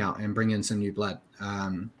clean out and bring in some new blood. I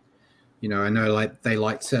know they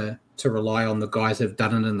like to rely on the guys who've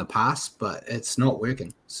done it in the past, but it's not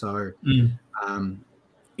working. So,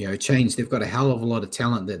 change. They've got a hell of a lot of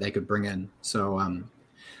talent that they could bring in. So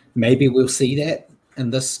maybe we'll see that in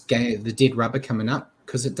this game, the dead rubber coming up,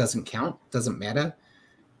 because it doesn't count, doesn't matter.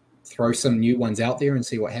 Throw some new ones out there and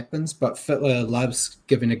see what happens. But Fittler loves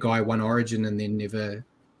giving a guy one Origin and then never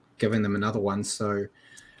giving them another one. So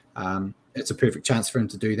it's a perfect chance for him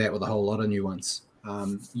to do that with a whole lot of new ones.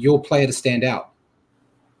 Your player to stand out?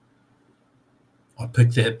 I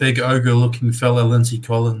picked that big ogre-looking fella, Lindsay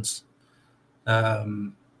Collins. I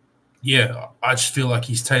just feel like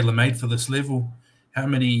he's tailor-made for this level. How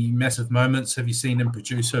many massive moments have you seen him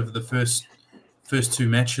produce over the first 2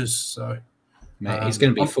 matches? So, mate, he's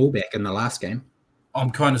going to be fullback in the last game.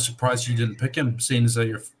 I'm kind of surprised you didn't pick him, seeing as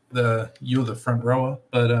though you're the front rower.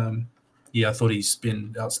 But I thought he's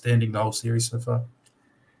been outstanding the whole series so far.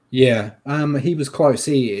 Yeah, he was close.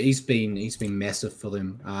 He's been massive for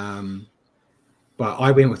them. But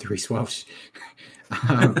I went with Reece Walsh.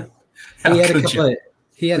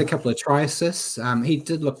 He had a couple of try assists. He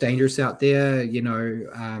did look dangerous out there.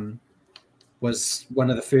 Was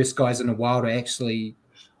one of the first guys in a while to actually,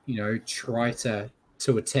 try to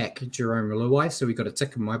attack Jerome Reluai. So we got a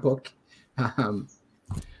tick in my book. I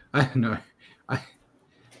don't know.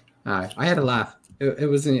 I had a laugh. It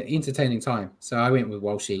was an entertaining time. So I went with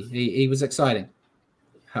Walshy. He was exciting.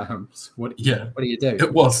 What do you do?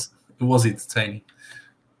 It was entertaining.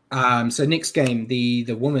 So next game,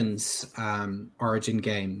 the women's Origin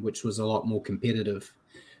game, which was a lot more competitive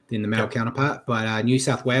than the male counterpart. But New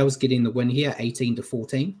South Wales getting the win here,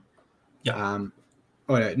 18-14. Yeah.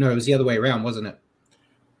 It was the other way around, wasn't it?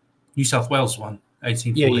 New South Wales won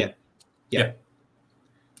 18-14. Yeah.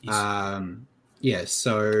 Yes. Yeah,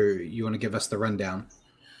 so you want to give us the rundown?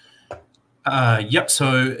 Yep.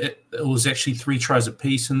 So it was actually 3 tries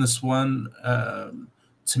apiece in this one.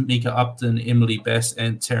 Tamika Upton, Emily Bass,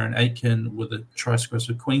 and Taryn Aitken were the try scorers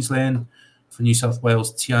for Queensland. For New South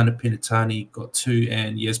Wales, Tiana Penatani got 2,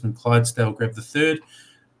 and Yasmin Clydesdale grabbed the 3rd.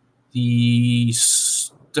 The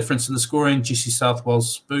difference in the scoring: Jessie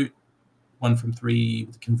Southwell's boot, 1 from 3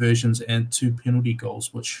 with conversions, and 2 penalty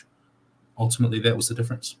goals, which ultimately that was the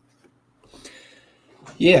difference.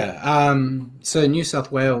 Yeah. So New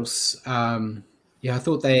South Wales, I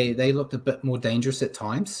thought they looked a bit more dangerous at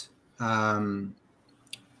times.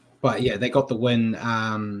 But yeah, they got the win.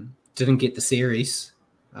 Didn't get the series.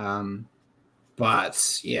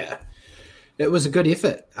 But yeah, it was a good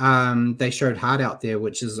effort. They showed heart out there,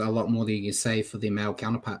 which is a lot more than you can say for their male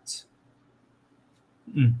counterparts.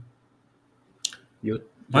 Your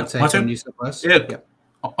take on New South Wales? Yeah. Yep.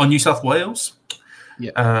 On New South Wales?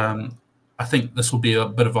 Yeah. I think this will be a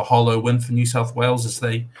bit of a hollow win for New South Wales as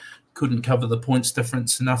they couldn't cover the points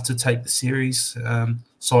difference enough to take the series.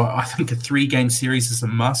 So I think a 3-game series is a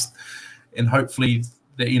must. And hopefully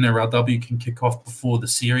the NRLW can kick off before the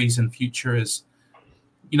series in future as,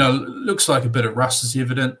 looks like a bit of rust is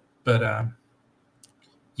evident. But,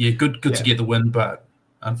 good to get the win, but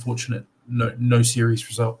unfortunate, no series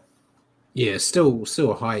result. Yeah, still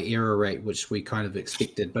a high error rate, which we kind of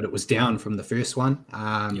expected, but it was down from the first one.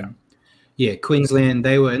 Queensland,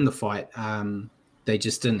 they were in the fight. They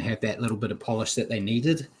just didn't have that little bit of polish that they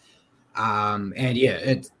needed.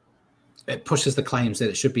 It pushes the claims that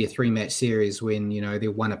it should be a 3-match series when,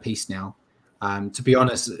 they're 1 apiece now. To be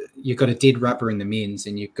honest, you've got a dead rubber in the men's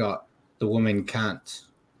and you've got the women can't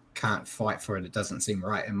fight for it. It doesn't seem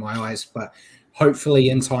right in my eyes, but hopefully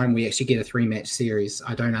in time we actually get a 3-match series.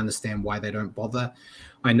 I don't understand why they don't bother.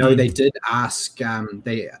 I know they did ask,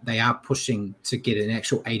 they are pushing to get an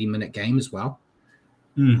actual 80-minute game as well.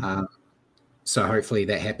 So hopefully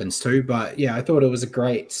that happens too. But yeah, I thought it was a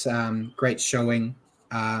great showing.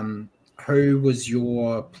 Who was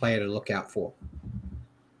your player to look out for?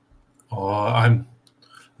 Oh, I'm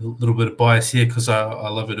a little bit of bias here because I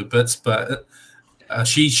love her to bits, but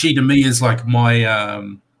she to me is like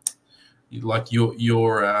my like your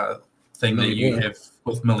thing Millie that you Boyle. Have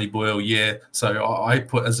with Millie Boyle, yeah. So I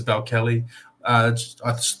put Isabel Kelly. I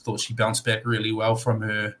just thought she bounced back really well from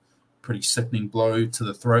her pretty sickening blow to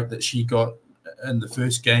the throat that she got in the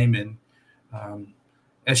first game, and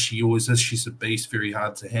as she always is, she's a beast, very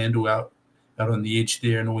hard to handle out on the edge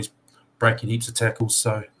there, and always breaking heaps of tackles.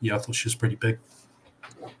 So yeah, I thought she was pretty big.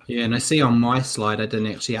 Yeah, and I see on my slide, I didn't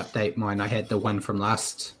actually update mine. I had the one from the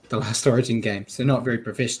last Origin game, so not very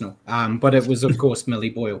professional. But it was, of course, Millie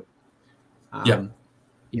Boyle.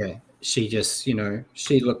 Yeah, she just,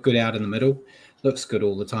 she looked good out in the middle. Looks good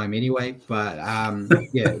all the time anyway. But,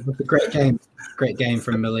 it was a great game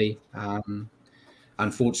from Millie.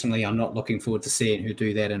 Unfortunately, I'm not looking forward to seeing her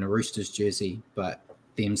do that in a Roosters jersey, but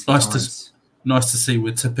them's the times. Nice to see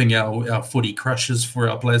we're tipping our footy crushes for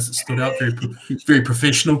our players that stood out. Very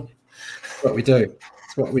professional. It's what we do.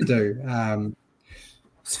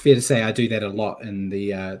 It's fair to say I do that a lot in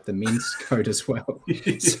the men's code as well.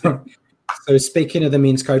 So speaking of the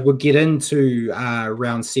men's code, we'll get into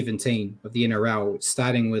round 17 of the NRL,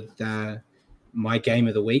 starting with my game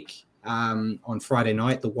of the week. On Friday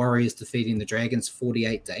night, the Warriors defeating the Dragons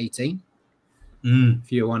 48-18.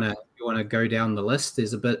 If you want to go down the list,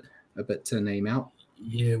 there's a bit to name out.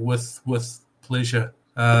 Yeah, with pleasure.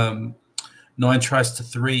 9 tries to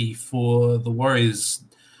 3 for the Warriors.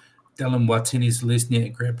 Dylan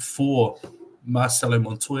Martinez-Lesniak grabbed 4. Marcelo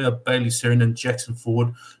Montoya, Bailey Sarinan, Jackson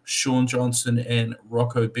Ford, Sean Johnson, and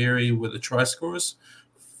Rocco Berry were the try scorers.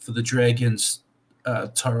 For the Dragons,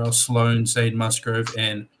 Tyrell Sloan, Zaid Musgrove,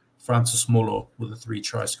 and Francis Molo were the 3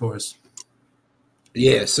 try scorers.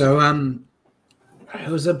 Yeah, so it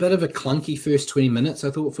was a bit of a clunky first 20 minutes,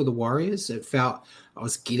 I thought, for the Warriors. It felt I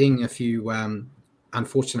was getting a few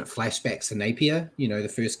unfortunate flashbacks to Napier, the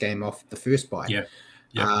first game off the first bye. Yeah.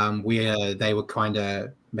 Where they were kind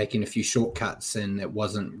of making a few shortcuts and it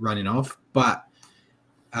wasn't running off. But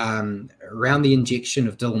around the injection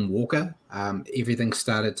of Dylan Walker, everything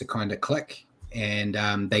started to kind of click,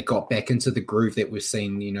 and they got back into the groove that we've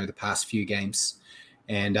seen, the past few games.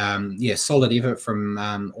 And solid effort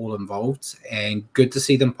from all involved, and good to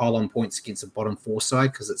see them pile on points against the bottom 4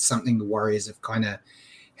 side, because it's something the Warriors have kind of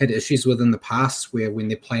had issues with in the past, where when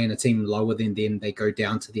they're playing a team lower than them, they go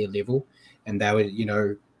down to their level. And they would,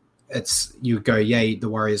 the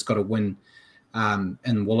Warriors got to win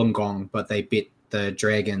in Wollongong, but they bet the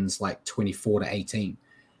Dragons like 24-18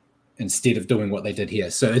 instead of doing what they did here.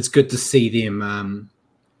 So it's good to see them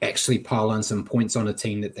actually pile on some points on a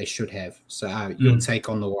team that they should have. So your take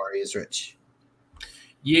on the Warriors, Rich?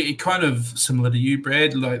 Yeah, kind of similar to you,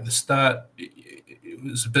 Brad. Like the start, it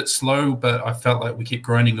was a bit slow, but I felt like we kept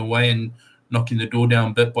grinding away and knocking the door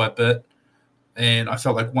down bit by bit. And I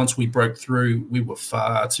felt like once we broke through, we were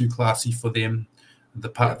far too classy for them.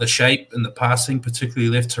 The shape and the passing, particularly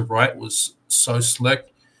left to right, was so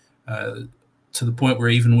slick to the point where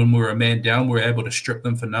even when we were a man down, we were able to strip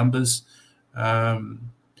them for numbers.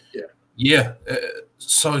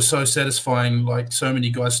 So satisfying. Like so many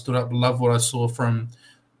guys stood up. Love what I saw from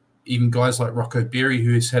even guys like Rocco Berry,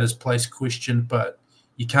 who has had his place questioned, but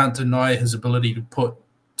you can't deny his ability to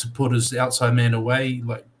put his outside man away.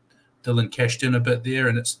 Like Dylan cashed in a bit there,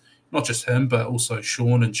 and it's not just him, but also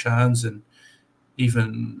Sean and Chance and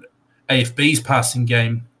even AFB's passing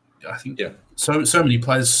game. I think so many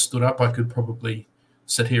players stood up. I could probably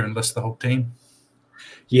sit here and list the whole team.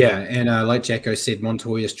 Yeah, and like Jacko said,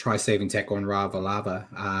 Montoya's try-saving tackle on Rava Lava,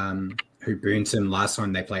 who burnt him last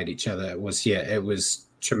time they played each other, it was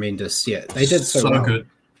tremendous. Yeah, they did so well.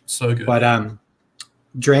 So good. But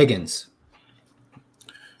Dragons,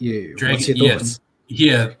 what's your thoughts?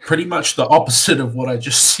 Yeah, pretty much the opposite of what I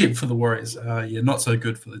just said for the Warriors. Not so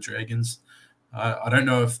good for the Dragons. I don't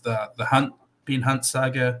know if the Ben Hunt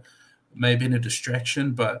saga may have been a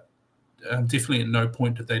distraction, but definitely at no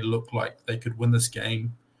point did they look like they could win this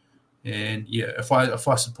game. And yeah, if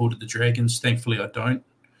I supported the Dragons, thankfully I don't,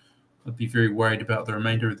 I'd be very worried about the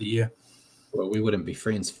remainder of the year. Well, we wouldn't be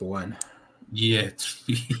friends for one. Yeah.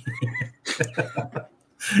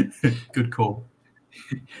 Good call.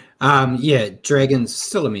 Dragons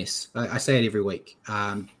still a mess. I say it every week.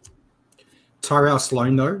 Tyrell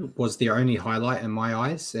Sloan, though, was the only highlight in my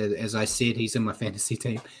eyes. As I said, he's in my fantasy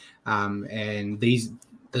team. And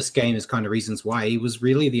this game is kind of reasons why. He was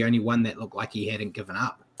really the only one that looked like he hadn't given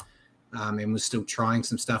up and was still trying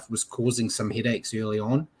some stuff, was causing some headaches early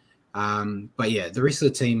on. But yeah, the rest of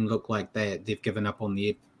the team looked like they've given up on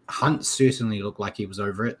the Hunt. Certainly looked like he was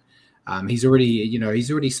over it. He's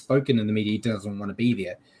already spoken in the media. He doesn't want to be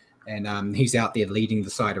there. And he's out there leading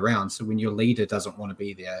the side around. So when your leader doesn't want to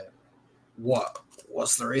be there,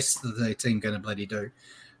 what's the rest of the team going to bloody do?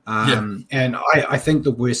 And I think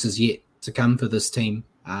the worst is yet to come for this team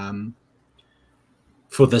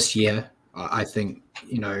for this year. I think,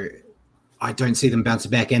 I don't see them bouncing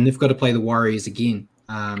back. And they've got to play the Warriors again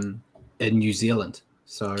in New Zealand.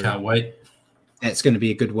 So can't wait. That's going to be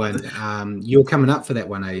a good one. You're coming up for that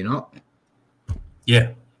one, are you not?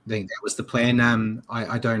 Yeah. I think that was the plan.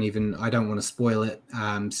 I don't want to spoil it.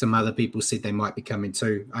 Some other people said they might be coming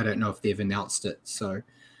too. I don't know if they've announced it, so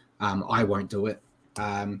I won't do it.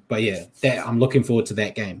 But yeah, I'm looking forward to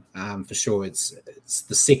that game for sure. It's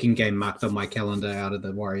the second game marked on my calendar out of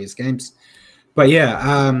the Warriors games. But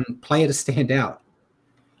yeah, player to stand out.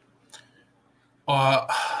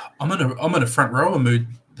 I'm in a front rower mood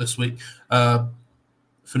this week for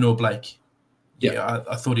Noah Blake. Yeah,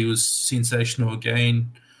 I thought he was sensational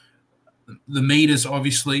again. The meters,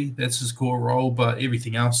 obviously, that's his core role, but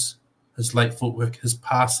everything else, his late footwork, his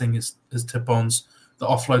passing, his tip-ons, the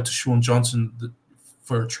offload to Sean Johnson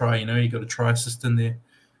for a try, he got a try assist in there.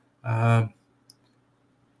 I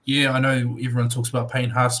know everyone talks about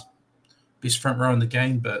Payne Haas, best front row in the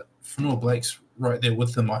game, but Fanua Blake's right there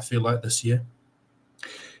with them, I feel like, this year.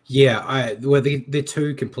 Yeah, they're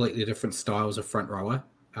two completely different styles of front rower.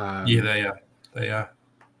 They are.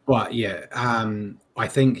 But yeah, I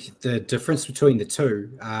think the difference between the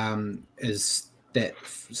two is that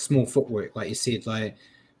small footwork, like you said. Like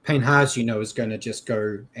Payne Haas, is going to just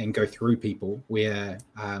go through people, where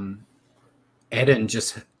Adam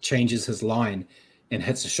just changes his line and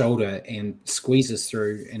hits a shoulder and squeezes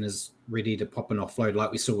through and is ready to pop an offload,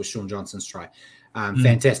 like we saw with Sean Johnson's try.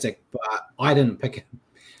 Fantastic, but I didn't pick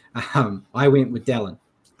him. I went with Dallin.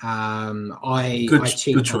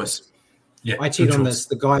 Good choice. Yeah, I cheat on this.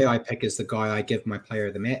 The guy I pick is the guy I give my player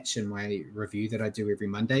of the match in my review that I do every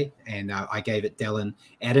Monday. And I gave it Dallin.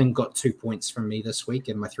 Adam got 2 points from me this week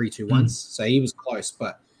in my 3-2-1s. So he was close,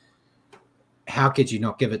 but how could you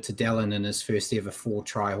not give it to Dallin in his first ever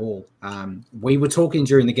 4-try haul? We were talking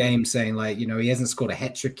during the game saying, like, he hasn't scored a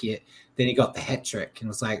hat trick yet. Then he got the hat trick and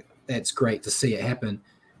was like, that's great to see it happen.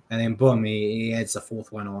 And then boom, he adds the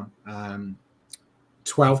fourth one on.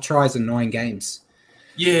 12 tries in 9 games.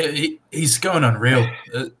 Yeah, he's going unreal.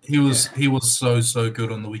 He was so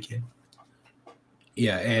good on the weekend.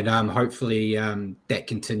 Yeah, and hopefully that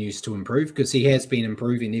continues to improve, because he has been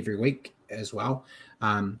improving every week as well.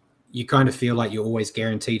 You kind of feel like you're always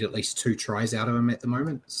guaranteed at least 2 tries out of him at the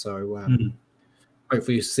moment. So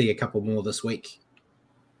hopefully you'll see a couple more this week.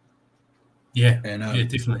 Yeah,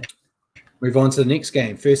 definitely. Move on to the next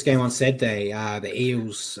game. First game on Saturday. The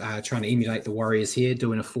Eels trying to emulate the Warriors here,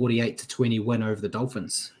 doing a 48-20 win over the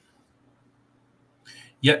Dolphins.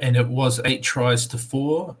 Yeah, and it was 8-4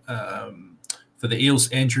 for the Eels.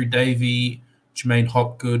 Andrew Davey, Jermaine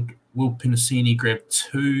Hopgood, Will Pinasini grabbed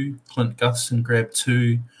 2, Clint Gutherson grabbed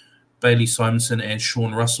 2, Bailey Simonson and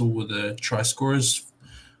Sean Russell were the try scorers.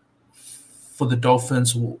 For the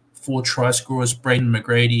Dolphins, 4 try scorers, Braden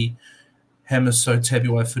McGrady, Hamiso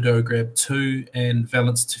Tabuai-Fidow grabbed 2, and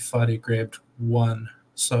Valence Tufade grabbed 1.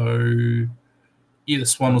 So, yeah,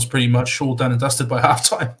 this one was pretty much all done and dusted by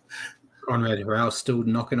halftime. Conrad Harrell still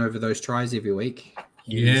knocking over those tries every week.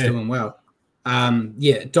 Yeah. He's doing well.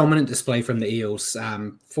 Dominant display from the Eels.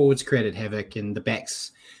 Forwards created havoc, and the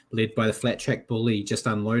backs, led by the flat track bully, just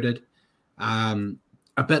unloaded.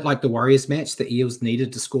 A bit like the Warriors match, the Eels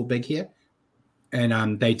needed to score big here,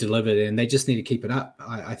 and they delivered, and they just need to keep it up.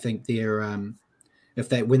 I think they're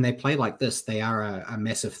when they play like this, they are a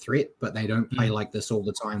massive threat, but they don't play like this all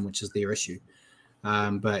the time, which is their issue.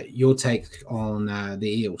 But your take on the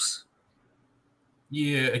Eels?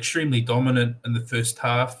 Yeah, extremely dominant in the first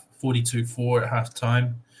half, 42-4 at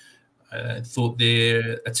halftime. I thought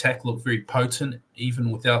their attack looked very potent, even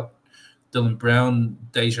without Dylan Brown.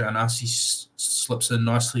 Deja Anasi slips in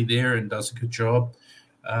nicely there and does a good job.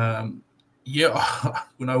 When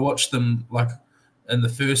I watched them, like in the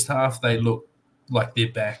first half, they look like they're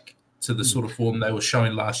back to the sort of form they were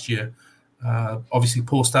showing last year. Obviously,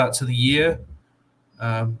 poor start to the year,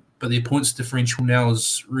 but their points differential now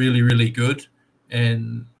is really, really good.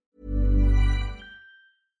 And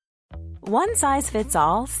One size fits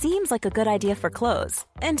all seems like a good idea for clothes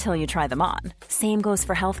until you try them on. Same goes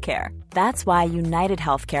for healthcare. That's why United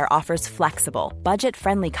Healthcare offers flexible,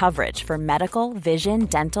 budget-friendly coverage for medical, vision,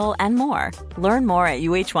 dental, and more. Learn more at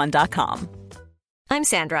uh1.com. I'm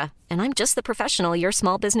Sandra, and I'm just the professional your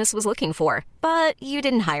small business was looking for. But you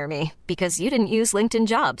didn't hire me because you didn't use LinkedIn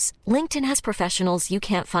Jobs. LinkedIn has professionals you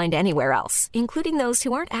can't find anywhere else, including those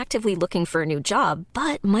who aren't actively looking for a new job,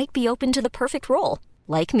 but might be open to the perfect role,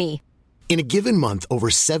 like me. In a given month, over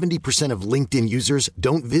 70% of LinkedIn users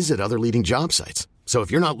don't visit other leading job sites. So if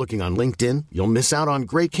you're not looking on LinkedIn, you'll miss out on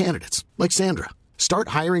great candidates like Sandra. Start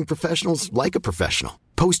hiring professionals like a professional.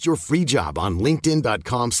 Post your free job on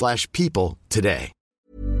linkedin.com/people today.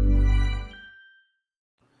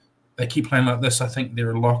 they keep playing like this, I think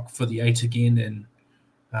they're a lock for the 8 again.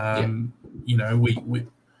 And, we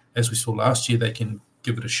as we saw last year, they can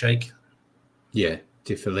give it a shake. Yeah,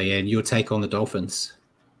 definitely. And your take on the Dolphins?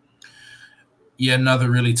 Yeah, another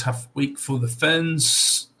really tough week for the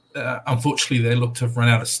Finns. Unfortunately, they look to have run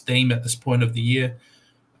out of steam at this point of the year.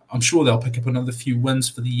 I'm sure they'll pick up another few wins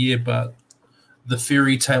for the year, but the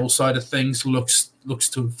fairy tale side of things looks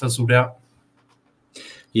to have fizzled out.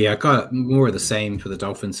 Yeah, I got more of the same for the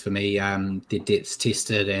Dolphins for me. Their depth's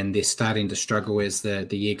tested and they're starting to struggle as the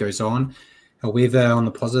year goes on. However, on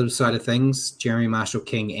the positive side of things, Jeremy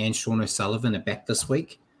Marshall-King and Sean O'Sullivan are back this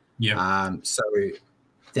week. Yeah. So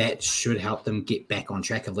that should help them get back on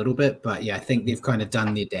track a little bit. But yeah, I think they've kind of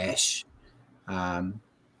done their dash.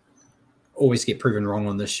 Always get proven wrong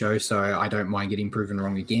on this show, so I don't mind getting proven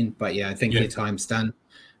wrong again. But yeah, I think their time's done.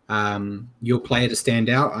 Your player to stand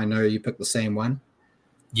out, I know you picked the same one.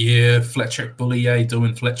 Yeah, flat track bully,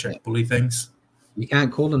 doing flat track bully things. You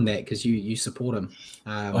can't call him that because you support him.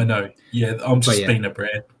 I know. Yeah, I'm just being a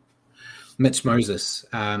Brad. Mitch Moses,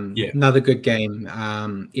 another good game.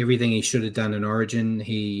 Everything he should have done in Origin,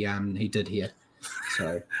 he did here.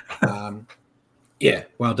 So,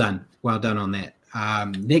 well done on that.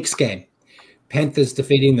 Next game, Panthers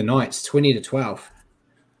defeating the Knights 20-12.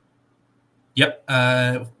 Yep,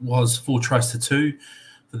 was 4-2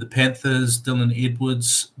 for the Panthers. Dylan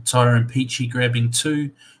Edwards, Tyrone Peachy grabbing 2.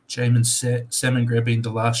 Jamin Salmon grabbing the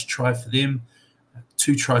last try for them.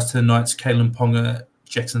 2 tries to the Knights, Kalen Ponga,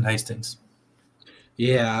 Jackson Hastings.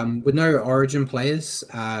 Yeah, with no Origin players,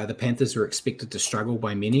 the Panthers were expected to struggle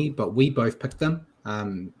by many, but we both picked them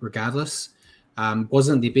regardless.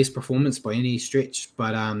 Wasn't their best performance by any stretch,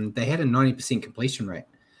 but they had a 90% completion rate.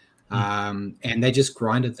 And they just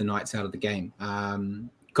grinded the Knights out of the game.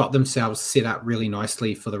 Got themselves set up really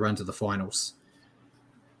nicely for the run to the finals.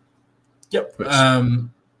 Yep.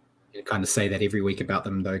 You kind of say that every week about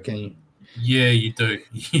them, though, can you? Yeah, you do.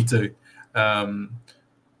 You do.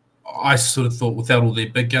 I sort of thought without all their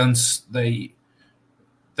big guns, they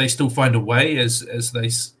still find a way as they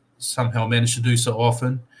somehow manage to do so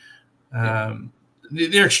often.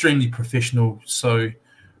 They're extremely professional, so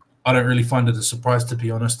I don't really find it a surprise, to be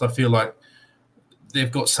honest. I feel like they've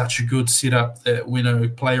got such a good setup that when a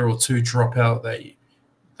player or two drop out, they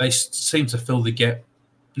seem to fill the gap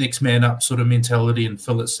next man up sort of mentality and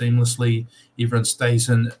fill it seamlessly. Everyone stays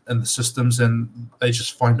in the systems and they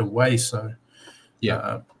just find a way. So,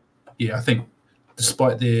 I think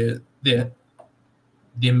despite their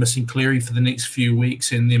missing Cleary for the next few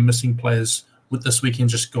weeks and their missing players with this weekend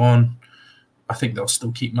just gone, I think they'll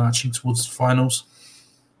still keep marching towards the finals.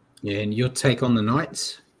 Yeah, and your take on the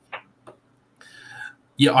Knights?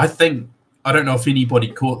 Yeah, I don't know if anybody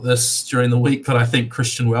caught this during the week, but I think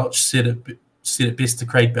Christian Welch said it best to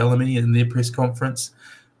Craig Bellamy in their press conference.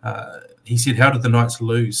 He said, "How did the Knights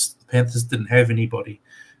lose? The Panthers didn't have anybody."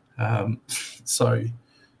 So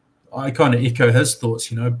I kind of echo his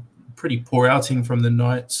thoughts. Pretty poor outing from the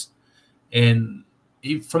Knights, and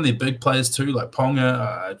from their big players too, like Ponga.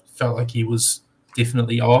 I felt like he was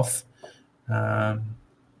definitely off, and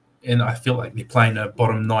I feel like they're playing a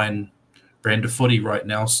bottom 9 brand of footy right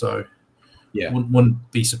now. So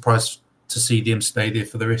wouldn't be surprised to see them stay there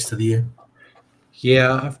for the rest of the year.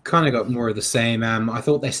 Yeah, I've kind of got more of the same. I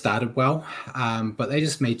thought they started well, but they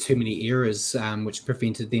just made too many errors, which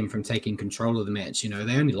prevented them from taking control of the match. They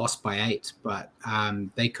only lost by 8, but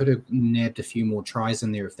they could have nabbed a few more tries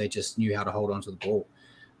in there if they just knew how to hold on to the ball.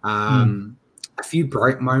 A few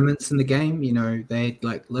bright moments in the game. They had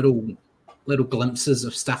like little glimpses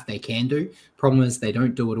of stuff they can do. Problem is they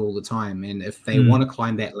don't do it all the time, and if they want to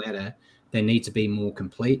climb that ladder, they need to be more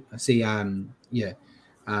complete. I see.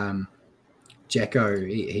 Jacko,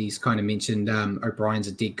 he's kind of mentioned O'Brien's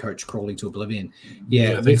a dead coach crawling to oblivion.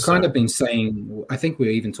 Yeah, we've kind of been saying, I think we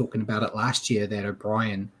were even talking about it last year, that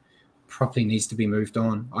O'Brien probably needs to be moved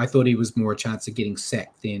on. I thought he was more a chance of getting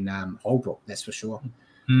sacked than Holbrook, that's for sure.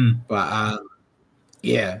 But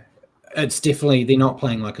it's definitely, they're not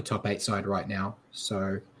playing like a top 8 side right now.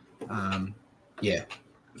 So,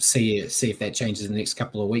 see if that changes in the next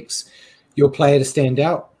couple of weeks. Your player to stand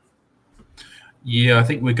out? Yeah, I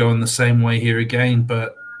think we're going the same way here again,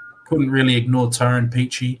 but couldn't really ignore Tyrone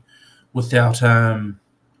Peachy without so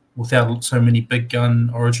many big gun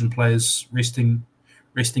Origin players resting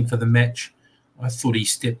for the match. I thought he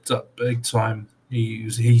stepped up big time. He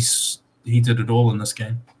did it all in this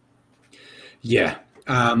game. Yeah,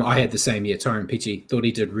 I had the same. Yeah, Tyrone Peachy thought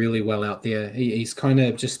he did really well out there. He's kind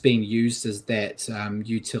of just being used as that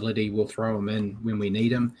utility. We'll throw him in when we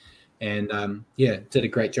need him, and did a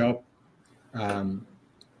great job. Well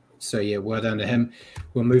done to him.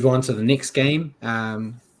 We'll move on to the next game.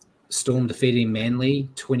 Storm defeating Manly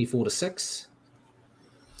 24-6.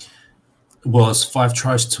 It was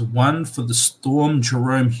 5-1 for the Storm.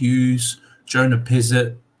 Jerome Hughes, Jonah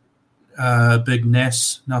Pezzett, Big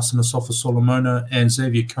Nelson Asafa-Solomona, and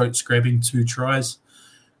Xavier Coates grabbing 2 tries.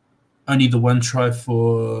 Only the 1 try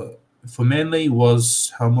for Manly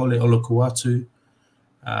was Haumole Olokuatu.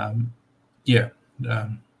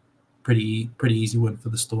 Pretty easy win for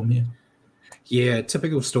the Storm here. Yeah,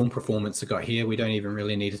 typical Storm performance I got here. We don't even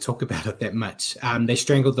really need to talk about it that much. They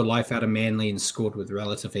strangled the life out of Manly and scored with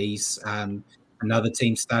relative ease. Another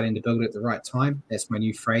team starting to build at the right time. That's my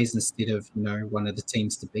new phrase, instead of one of the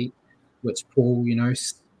teams to beat, which Paul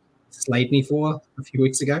slayed me for a few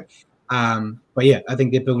weeks ago. I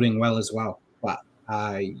think they're building well as well. But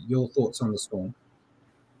your thoughts on the Storm?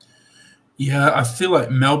 Yeah, I feel like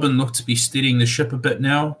Melbourne look to be steadying the ship a bit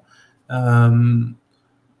now.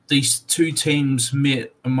 These 2 teams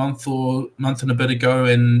met a month and a bit ago,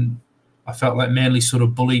 and I felt like Manly sort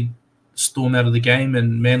of bullied Storm out of the game,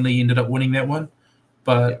 and Manly ended up winning that one.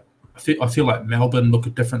 But I feel like Melbourne look a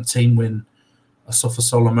different team when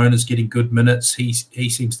Asafa-Solomona is getting good minutes. He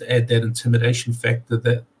seems to add that intimidation factor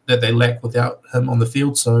that they lack without him on the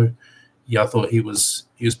field. So, I thought he was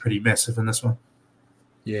pretty massive in this one.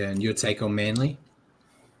 Yeah, and your take on Manly?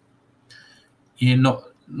 Yeah,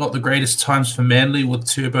 not the greatest times for Manly with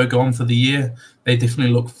Turbo gone for the year. They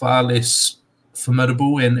definitely look far less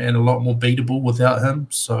formidable and a lot more beatable without him.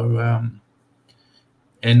 So,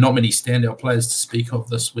 and not many standout players to speak of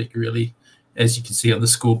this week, really, as you can see on the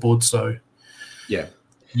scoreboard. So,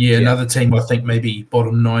 another team I think maybe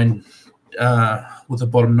bottom 9 with a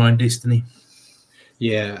bottom 9 destiny.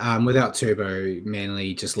 Yeah, without Turbo,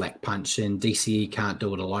 Manly just lack punch, and DCE can't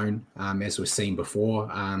do it alone. As we've seen before,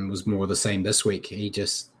 was more of the same this week. He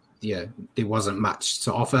just, there wasn't much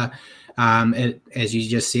to offer. As you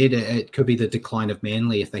just said, it could be the decline of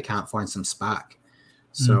Manly if they can't find some spark.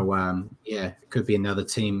 So, it could be another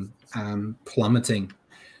team plummeting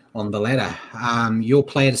on the ladder. Your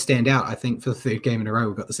player to stand out, I think, for the 3rd game in a row,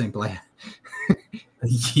 we've got the same player.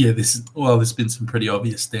 Yeah, there's been some pretty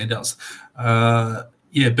obvious standouts.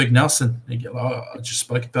 Big Nelson. I just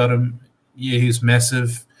spoke about him. Yeah, he's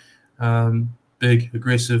massive, big,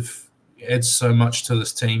 aggressive, adds so much to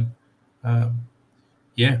this team.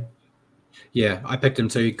 Yeah, I picked him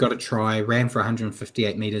too. Got a try, ran for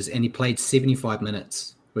 158 meters, and he played 75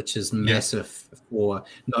 minutes, which is massive for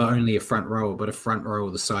not only a front rower, but a front rower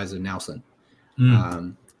the size of Nelson.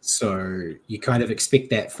 So you kind of expect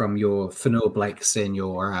that from your Fanua Blakes and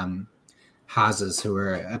your Haasers, who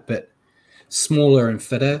are a bit smaller and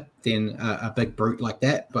fitter than a big brute like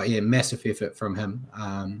that. But yeah, massive effort from him.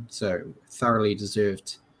 So thoroughly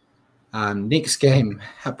deserved. Next game,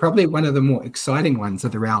 probably one of the more exciting ones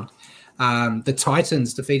of the round. The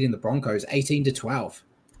Titans defeating the Broncos 18-12.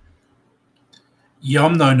 Yeah,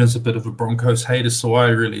 I'm known as a bit of a Broncos hater, so I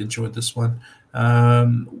really enjoyed this one.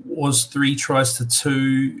 Was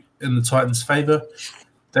 3-2 in the Titans' favor.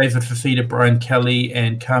 David Fafita, Brian Kelly,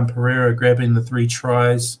 and Cam Pereira grabbing the 3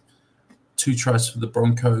 tries. 2 tries for the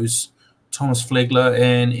Broncos. Thomas Flegler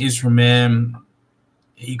and Ezra Mann,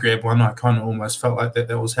 he grabbed one. I kind of almost felt like that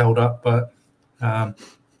was held up, but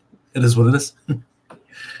it is what it is.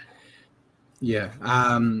 Yeah.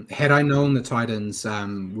 Had I known the Titans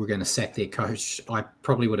were going to sack their coach, I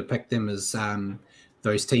probably would have picked them, as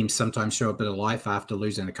those teams sometimes show a bit of life after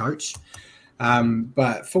losing a coach.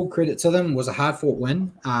 But full credit to them, was a hard-fought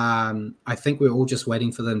win. I think we were all just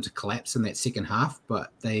waiting for them to collapse in that second half,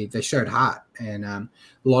 but they showed heart, and a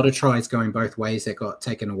lot of tries going both ways that got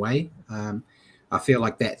taken away. I feel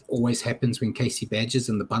like that always happens when Casey Badger's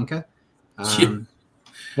in the bunker.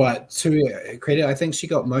 But to credit, I think she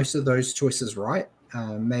got most of those choices right,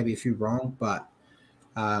 maybe a few wrong, but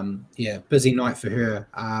busy night for her.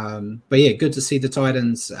 But yeah, good to see the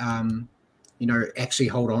Titans, actually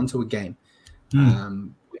hold on to a game.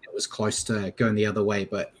 When it was close to going the other way.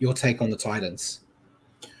 But your take on the Titans?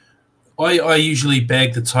 I usually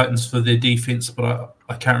bag the Titans for their defense, but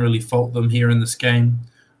I can't really fault them here in this game.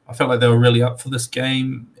 I felt like they were really up for this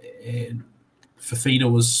game, and Fafita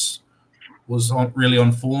was really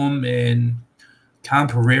on form, and Cam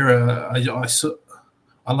Pereira,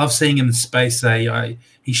 I love seeing him in space.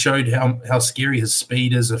 He showed how scary his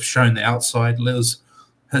speed is of showing the outside.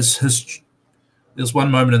 There's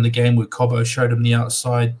one moment in the game where Cobbo showed him the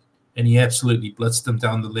outside, and he absolutely blitzed him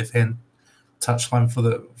down the left-hand touchline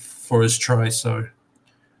for his try. So,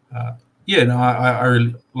 I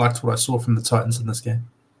really liked what I saw from the Titans in this game.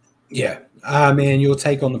 Yeah. Man, your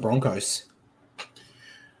take on the Broncos?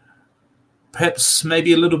 Perhaps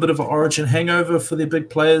maybe a little bit of an origin hangover for their big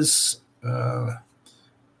players.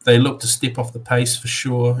 They looked to step off the pace for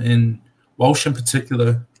sure, and Walsh in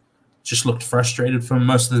particular just looked frustrated for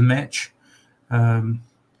most of the match. I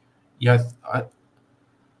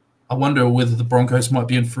wonder whether the Broncos might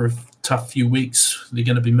be in for a tough few weeks. They're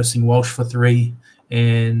going to be missing Walsh for 3,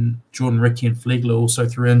 and Jordan Ricky and Flegler also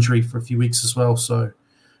through injury for a few weeks as well. So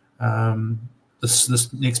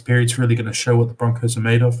this next period's really going to show what the Broncos are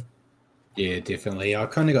made of. Yeah, definitely. I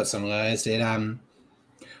kind of got similar. I said,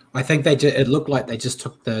 I think it looked like they just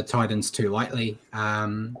took the Titans too lightly.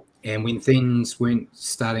 And when things weren't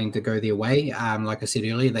starting to go their way, like I said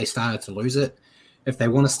earlier, they started to lose it. If they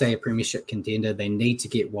want to stay a premiership contender, they need to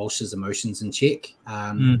get Walsh's emotions in check.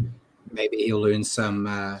 Maybe he'll learn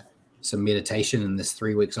some meditation in this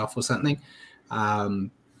 3 weeks off or something.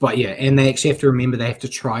 But yeah, and they actually have to remember they have to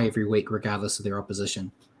try every week regardless of their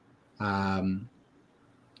opposition.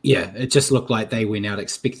 It just looked like they went out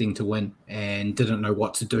expecting to win and didn't know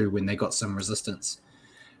what to do when they got some resistance.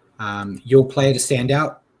 Your player to stand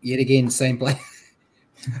out, yet again, same player.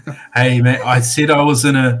 Hey, man, I said I was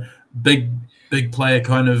in a big player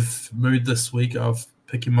kind of mood this week of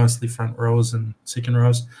picking mostly front rows and second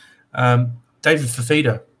rows. David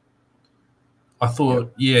Fafita, I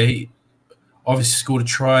thought, he obviously scored a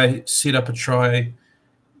try, set up a try,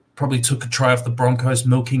 probably took a try off the Broncos,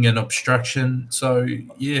 milking an obstruction. So,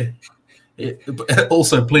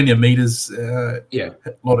 also plenty of meters. A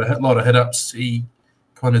lot of hit-ups. He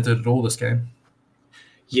kind of did it all this game.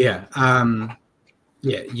 Yeah.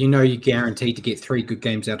 You're guaranteed to get 3 good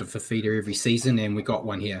games out of Fafita every season, and we got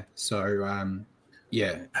one here. So,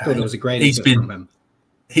 thought it was a great effort from him.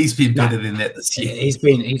 He's been better than that this year. He's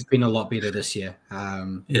been a lot better this year.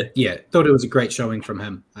 Thought it was a great showing from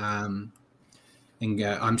him. And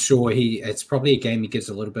I'm sure it's probably a game he gives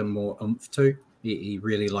a little bit more oomph to. He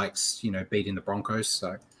really likes, beating the Broncos.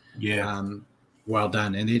 So, well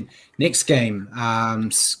done. And then next game,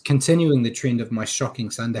 continuing the trend of my shocking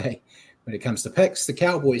Sunday when it comes to picks, the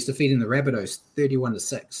Cowboys defeating the Rabbitohs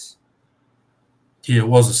 31-6. Yeah, it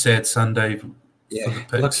was a sad Sunday for the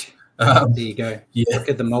picks. There you go. Yeah, look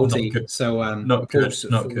at the multi. So, not good.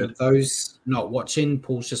 Those not watching,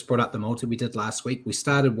 Paul's just brought up the multi we did last week. We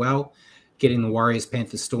started well, getting the Warriors,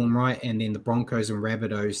 Panthers, Storm right, and then the Broncos and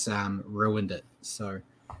Rabbitohs ruined it. So,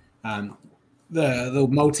 the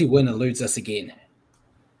multi win eludes us again.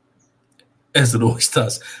 As it always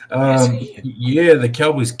does. Yeah, the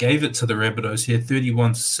Cowboys gave it to the Rabbitohs here,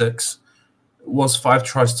 31-6. It was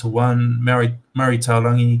 5-1. Murray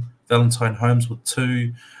Taulangi, Valentine Holmes with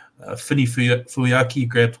 2. Fini Fuyaki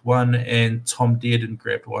grabbed 1, and Tom Dearden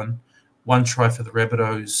grabbed 1. 1 try for the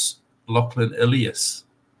Rabbitohs, Lachlan Ilias.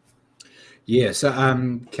 Yeah, so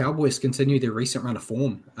Cowboys continue their recent run of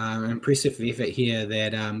form. An impressive effort here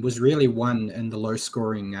that was really won in the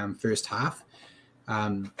low-scoring first half.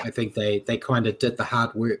 I think they kind of did the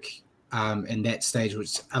hard work in that stage,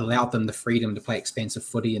 which allowed them the freedom to play expansive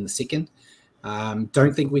footy in the second.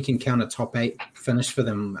 Don't think we can count a top 8 finish for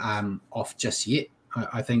them off just yet.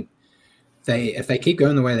 I think if they keep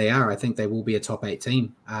going the way they are, I think they will be a top 8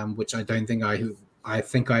 team, which I don't think I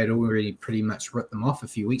think I had already pretty much ripped them off a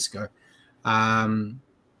few weeks ago.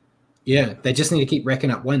 Yeah, they just need to keep racking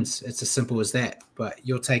up wins. It's as simple as that. But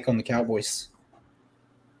your take on the Cowboys?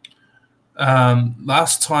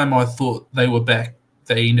 Last time I thought they were back,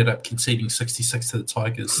 they ended up conceding 66 to the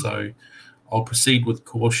Tigers. So I'll proceed with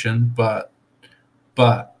caution. But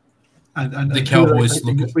and the Cowboys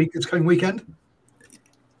look this coming weekend.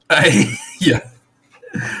 Yeah,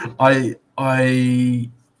 I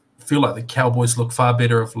feel like the Cowboys look far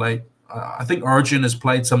better of late. I think Origin has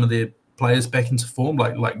played some of their players back into form,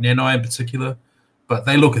 like Nanai in particular, but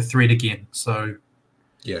they look a threat again. So,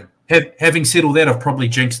 yeah. Having said all that, I've probably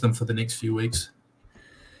jinxed them for the next few weeks.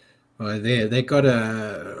 Well, they got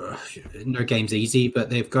no game's easy, but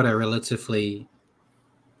they've got a relatively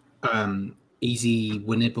easy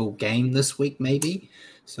winnable game this week, maybe.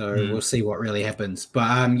 So we'll see what really happens.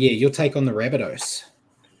 But yeah, your take on the Rabbitohs?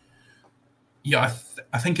 Yeah,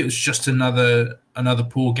 I think it was just another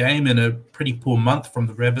poor game and a pretty poor month from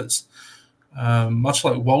the Rabbits. Much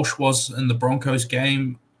like Walsh was in the Broncos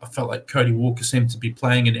game, I felt like Cody Walker seemed to be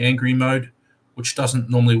playing in angry mode, which doesn't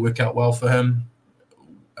normally work out well for him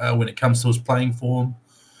when it comes to his playing form.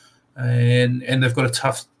 And they've got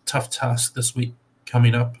a tough task this week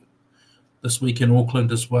coming up, this week in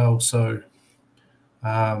Auckland as well. So,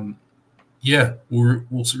 yeah,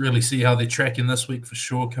 we'll really see how they're tracking this week for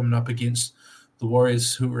sure, coming up against the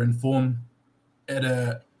Warriors, who are in form at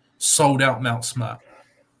a sold-out Mount Smart.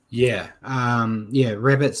 Yeah,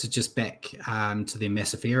 Rabbits are just back to their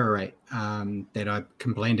massive error rate that I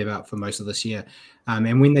complained about for most of this year.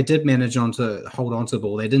 And when they did manage to hold on to the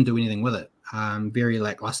ball, they didn't do anything with it. Very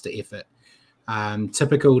lackluster effort.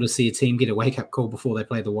 Typical to see a team get a wake-up call before they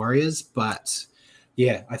play the Warriors. But,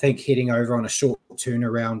 yeah, I think heading over on a short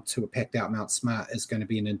turnaround to a packed-out Mount Smart is going to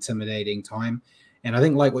be an intimidating time. And I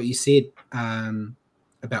think, like what you said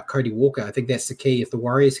about Cody Walker, I think that's the key. If the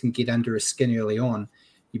Warriors can get under his skin early on,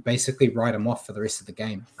 you basically write him off for the rest of the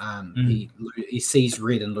game. He sees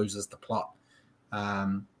red and loses the plot.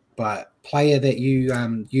 But player that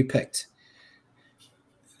you picked,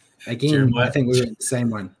 again, Jeremiah. I think we were in the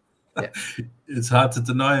same one. Yeah. It's hard to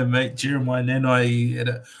deny him, mate. Jeremiah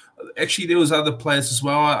Nanai. Actually, there was other players as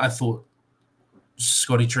well. I thought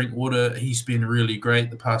Scotty Drinkwater, he's been really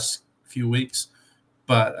great the past few weeks.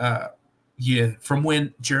 But, yeah, from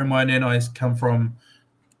when Jeremiah Nanai has come from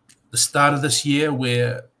the start of this year,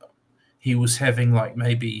 where he was having like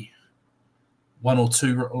maybe 1 or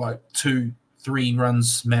 2, like 2-3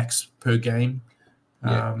 runs max per game.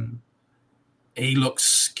 Yeah. He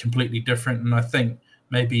looks completely different. And I think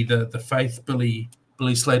maybe the faith Billy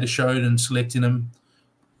Slater showed in selecting him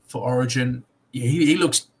for Origin, he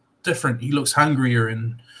looks different. He looks hungrier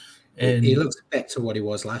and he looks back to what he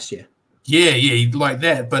was last year. Yeah, like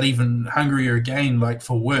that, but even hungrier again, like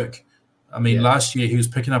for work. I mean, last year he was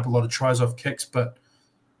picking up a lot of tries off kicks, but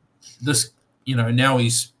this, now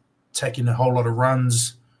he's taking a whole lot of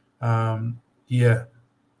runs. Yeah,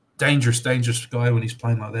 dangerous guy when he's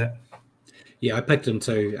playing like that. Yeah, I picked him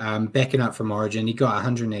too. Backing up from Origin, he got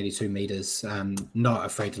 182 meters. Not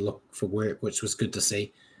afraid to look for work, which was good to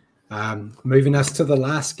see. Moving us to the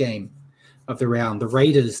last game of the round, the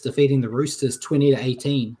Raiders defeating the Roosters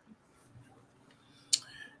 20-18.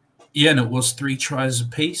 Yeah, and it was 3 tries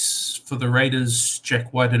apiece for the Raiders,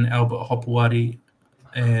 Jack White and Albert Hopewadi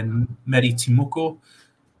and Matty Timuko.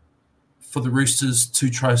 For the Roosters, 2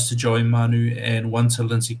 tries to Joey Manu and 1 to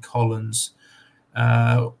Lindsay Collins.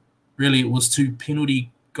 Really, it was 2 penalty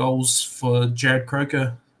goals for Jared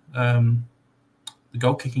Croker. The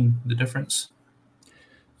goal kicking, the difference.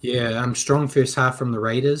 Yeah, strong first half from the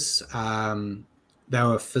Raiders. They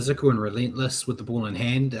were physical and relentless with the ball in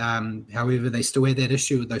hand. However, they still had that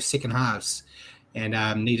issue with those second halves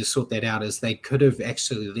and need to sort that out, as they could have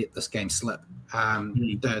actually let this game slip.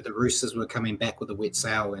 The Roosters were coming back with a wet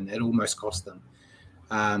sail and it almost cost them.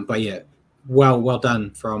 But yeah, well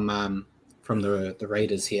done from the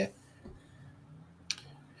Raiders here.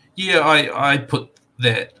 Yeah, I put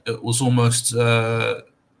that it was almost a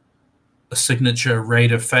signature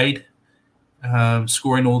Raider fade,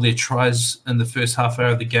 scoring all their tries in the first half hour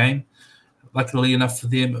of the game. Luckily enough for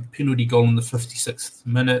them, a penalty goal in the 56th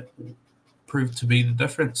minute proved to be the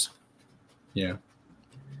difference. Yeah.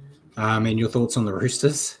 And your thoughts on the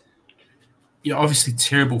Roosters? Yeah, obviously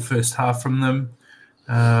terrible first half from them.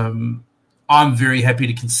 I'm very happy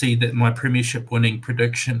to concede that my premiership winning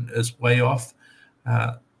prediction is way off.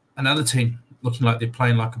 Another team looking like they're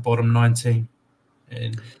playing like a bottom 9 team.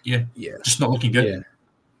 And just not looking good.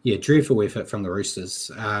 Yeah, dreadful effort from the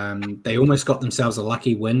Roosters. They almost got themselves a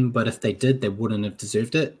lucky win, but if they did, they wouldn't have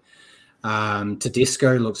deserved it.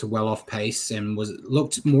 Tedesco looks well off pace and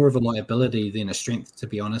looked more of a liability than a strength, to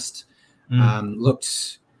be honest.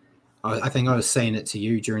 I think I was saying it to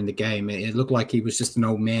you during the game. It looked like he was just an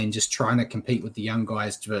old man just trying to compete with the young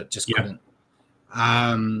guys, but just couldn't.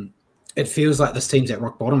 It feels like this team's at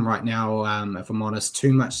rock bottom right now, if I'm honest.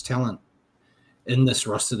 Too much talent in this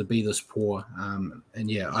roster to be this poor. I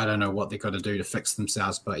don't know what they've got to do to fix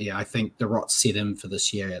themselves, but I think the rot's set in for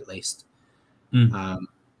this year at least.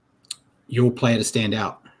 Your player to stand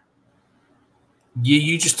out? Yeah,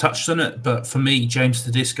 you just touched on it, but for me, James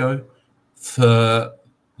Tedesco, for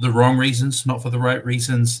the wrong reasons, not for the right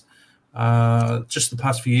reasons. Just the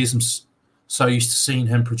past few years, I'm so used to seeing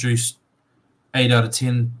him produce 8 out of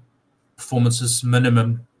 10 performances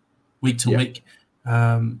minimum week to week.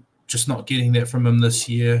 Just not getting that from him this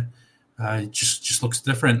year. Just looks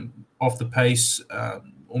different off the pace,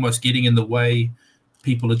 almost getting in the way.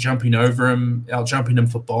 People are jumping over him, out jumping him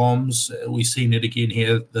for bombs. We've seen it again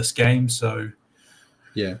here this game. So,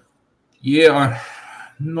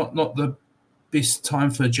 not the best time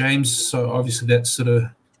for James. So obviously that sort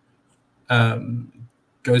of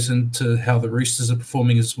goes into how the Roosters are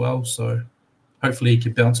performing as well. So hopefully he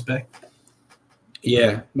can bounce back.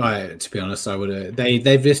 Yeah, to be honest, I would have.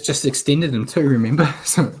 They've just extended him too. Remember,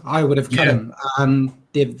 so I would have cut him.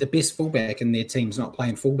 They're the best fullback in their team's not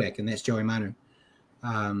playing fullback, and that's Joey Manu.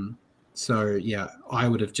 I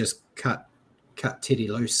would have just cut Teddy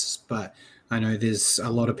loose. But I know there's a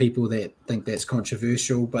lot of people that think that's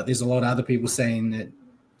controversial, but there's a lot of other people saying that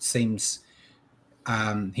seems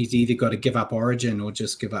he's either got to give up Origin or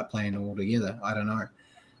just give up playing altogether. I don't know.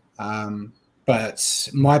 But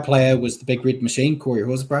my player was the big red machine, Corey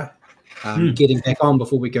Horsburgh. Getting back on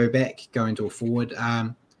before we go back, going to a forward.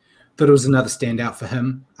 Thought it was another standout for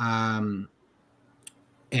him. I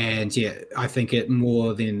think it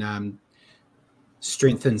more than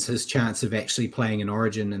strengthens his chance of actually playing in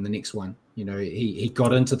Origin in the next one. You know, he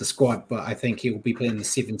got into the squad, but I think he'll be playing the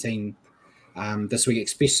 17 this week,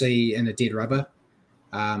 especially in a dead rubber.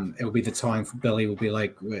 It'll be the time for Billy will be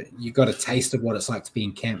like, you got a taste of what it's like to be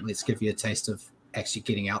in camp. Let's give you a taste of actually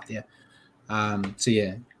getting out there.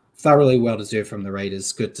 Thoroughly well deserved from the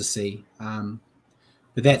Raiders. Good to see.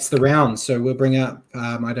 But that's the round. So we'll bring up,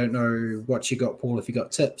 I don't know what you got, Paul. If you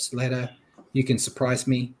got tips, ladder, you can surprise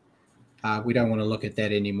me. We don't want to look at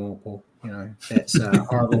that anymore, Paul. You know, that's a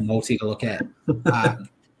horrible multi to look at.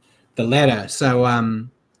 The ladder. So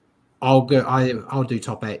I'll do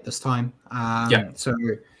top 8 this time. So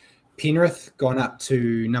Penrith gone up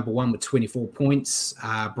to number 1 with 24 points.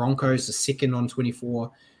 Broncos are second on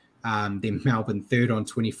 24. Then Melbourne third on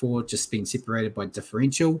 24, just being separated by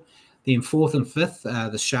differential. Then 4th and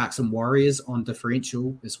 5th, the Sharks and Warriors on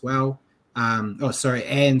differential as well. And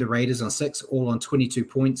the Raiders on 6, all on 22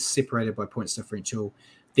 points, separated by points differential.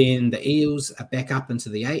 Then the Eels are back up into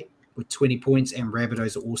the 8 with 20 points, and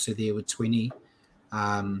Rabbitohs are also there with 20,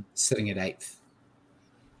 sitting at 8th.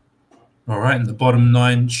 All right, and the bottom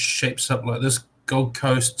 9 shapes up like this. Gold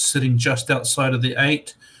Coast sitting just outside of the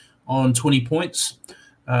 8 on 20 points.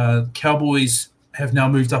 Cowboys have now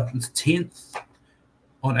moved up into 10th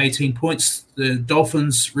on 18 points. The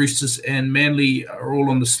Dolphins, Roosters, and Manly are all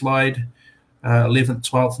on the slide, 11th,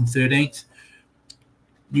 12th, and 13th.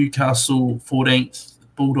 Newcastle, 14th.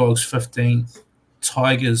 Bulldogs, 15th.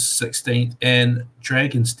 Tigers, 16th. And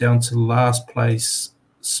Dragons down to last place.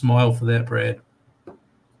 Smile for that, Brad.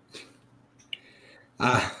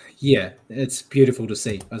 It's beautiful to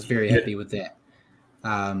see. I was very happy with that.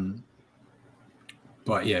 That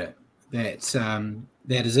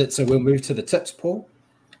is it. So we'll move to the tips, Paul.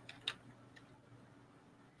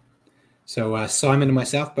 So Simon and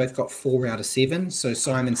myself both got 4 out of 7. So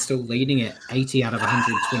Simon's still leading at 80 out of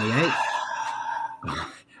 128.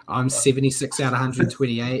 I'm 76 out of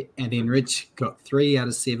 128. And then Rich got 3 out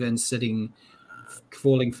of 7,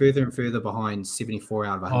 falling further and further behind, 74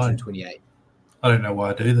 out of 128. I don't know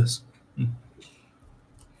why I do this.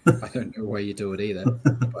 I don't know why you do it either.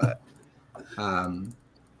 But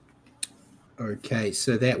Okay,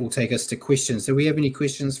 so that will take us to questions. Do we have any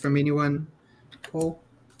questions from anyone, Paul?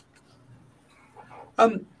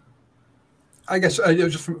 I guess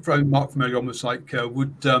just from Mark from earlier on was like,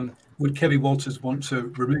 would Kevin Walters want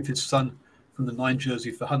to remove his son from the 9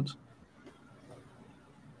 jersey for Hunt?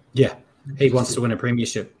 Yeah, he wants to win a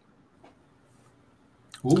premiership.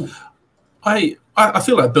 Ooh. I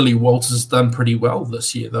feel like Billy Walters has done pretty well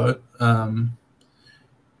this year, though.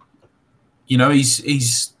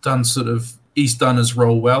 He's done his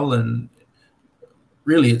role well, and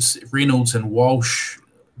really it's Reynolds and Walsh,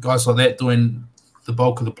 guys like that, doing the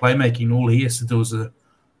bulk of the playmaking. All he has to do is a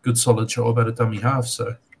good, solid job at a dummy half.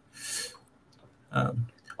 So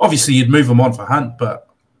obviously you'd move him on for Hunt, but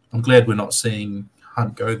I'm glad we're not seeing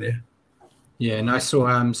Hunt go there. Yeah, and I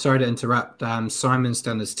saw, sorry to interrupt, Simon's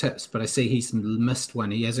done his tips, but I see he's missed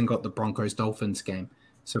one. He hasn't got the Broncos-Dolphins game.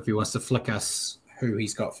 So if he wants to flick us who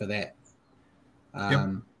he's got for that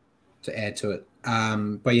to add to it.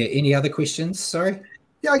 But yeah, any other questions? Sorry?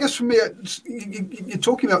 Yeah, I guess for me, you're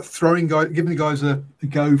talking about giving the guys a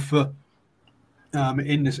go for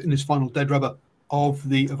in this final dead rubber of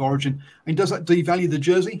Origin. I mean, does that devalue the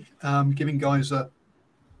jersey? Giving guys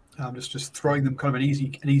just throwing them kind of an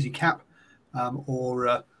easy cap,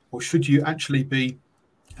 or should you actually be,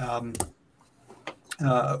 or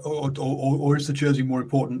is the jersey more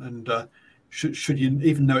important? And should you,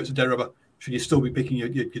 even though it's a dead rubber, should you still be picking your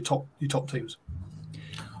top teams?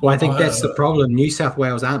 Well, I think that's the problem. New South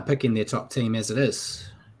Wales aren't picking their top team as it is.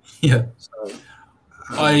 Yeah. So,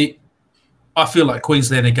 I feel like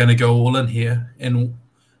Queensland are going to go all in here and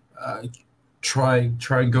try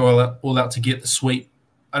and go all out to get the sweep.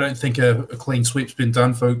 I don't think a clean sweep's been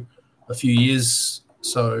done for a few years,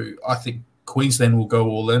 so I think Queensland will go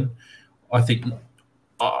all in. I think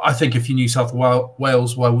if you're New South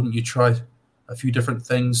Wales, why wouldn't you try a few different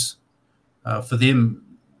things? For them,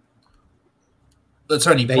 it's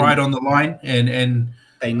only pride on the line, and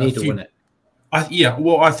they need to win it.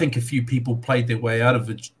 I think a few people played their way out of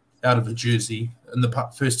a jersey in the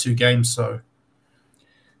first 2 games. So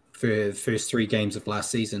for the first 3 games of last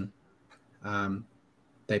season,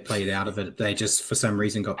 they played out of it. They just for some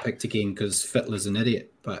reason got picked again because Fittler's an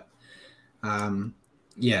idiot. But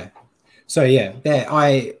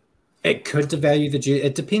it could devalue the jersey.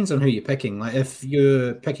 It depends on who you're picking. Like if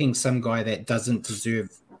you're picking some guy that doesn't deserve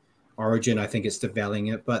Origin, I think it's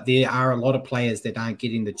devaluing it. But there are a lot of players that aren't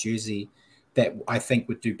getting the jersey that I think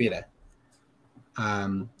would do better.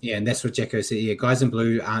 And that's what Jacko said. Yeah, guys in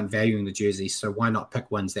blue aren't valuing the jersey, so why not pick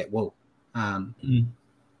ones that will?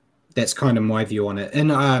 That's kind of my view on it. And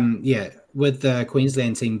with the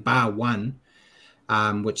Queensland team, bar one,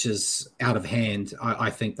 which is out of hand, I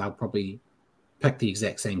think they'll probably pick the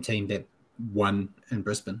exact same team that won in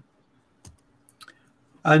Brisbane.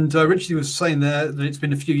 And Richie was saying there that it's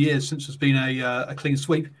been a few years since there's been a clean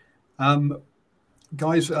sweep.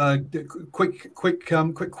 Guys, quick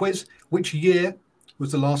quiz. Which year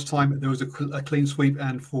was the last time there was a clean sweep,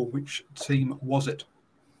 and for which team was it?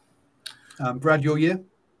 Brad, your year?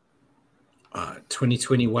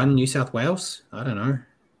 2021 New South Wales? I don't know.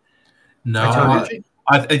 No,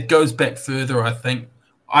 it goes back further, I think.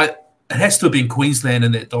 It has to have been Queensland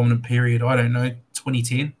in that dominant period. I don't know,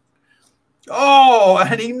 2010. Oh,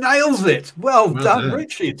 and he nails it. Well done,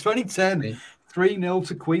 Richie. 2010, 3-0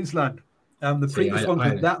 to Queensland. The previous one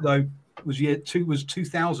to that, though, was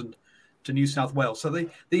 2000 to New South Wales. So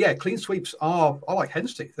the clean sweeps are like hen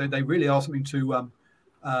stick. They really are something to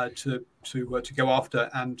go after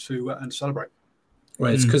and to celebrate.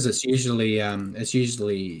 Well, it's because it's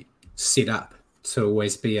usually set up to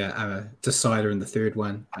always be a decider in the third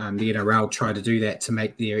one. The NRL try to do that to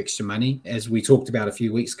make their extra money. As we talked about a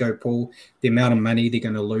few weeks ago, Paul, the amount of money they're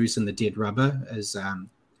going to lose in the dead rubber is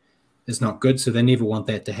not good. So they never want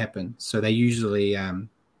that to happen. So they usually,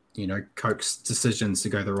 coax decisions to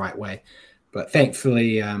go the right way. But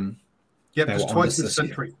thankfully, just twice this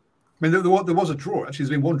century. I mean, there was a draw. Actually, there's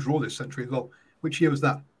been one draw this century as well. Which year was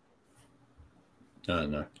that? I don't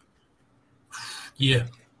know. Yeah,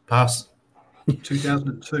 pass.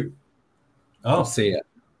 2002. Oh, see,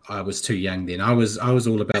 I was too young then. I was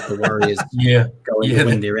all about the Warriors. Going to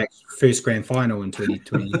win their first grand final in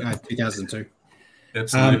 2002.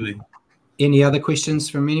 Absolutely. Any other questions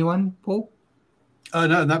from anyone, Paul?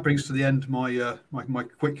 No, and that brings to the end my my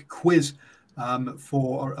quick quiz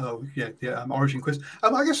for Origin quiz.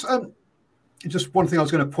 I guess just one thing I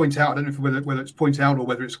was going to point out. I don't know whether it's point out or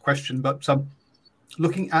whether it's a question, but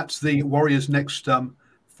looking at the Warriors' next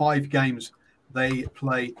 5 games, they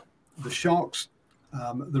play the Sharks,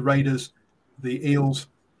 the Raiders, the Eels,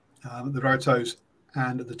 the Rabbitohs,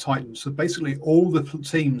 and the Titans. So basically, all the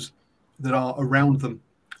teams that are around them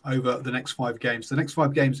over the next 5 games. The next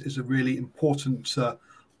 5 games is a really important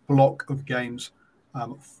block of games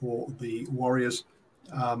for the Warriors,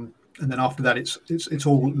 and then after that, it's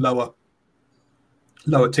all lower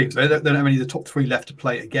teams. They don't have any of the top 3 left to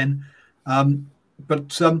play again.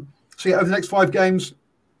 So yeah, over the next 5 games,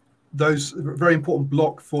 those very important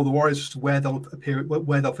block for the Warriors as to where they'll appear,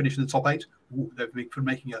 where they'll finish in the top 8. They've been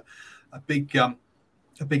making a big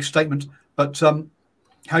statement. But how do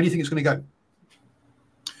you think it's going to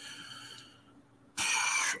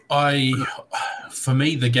go? For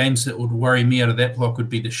me, the games that would worry me out of that block would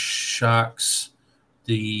be the Sharks,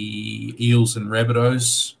 the Eels, and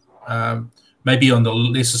Rabbitohs. Maybe on the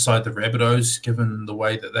lesser side, the Rabbitohs, given the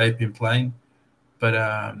way that they've been playing. But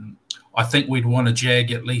I think we'd want to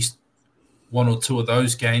jag at least 1 or 2 of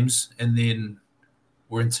those games, and then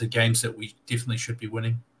we're into games that we definitely should be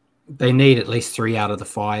winning. They need at least 3 out of the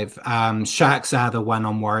 5. Sharks are the one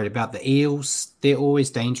I'm worried about. The Eels, they're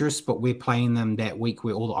always dangerous, but we're playing them that week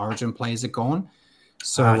where all the Origin players are gone.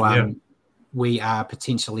 So we are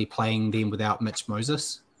potentially playing them without Mitch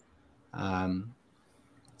Moses. And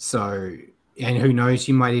who knows,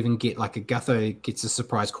 you might even get like a Gutho gets a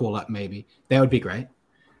surprise call up maybe. That would be great.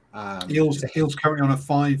 Eels currently on a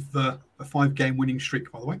 5-game winning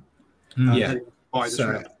streak, by the way.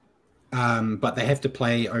 But they have to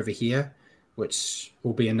play over here, which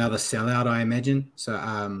will be another sellout, I imagine. So,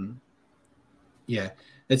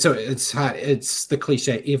 it's hard. It's the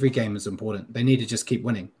cliche. Every game is important. They need to just keep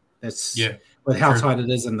winning. That's with how tight it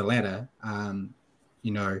is in the ladder.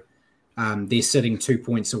 They're sitting 2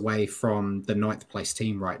 points away from the 9th place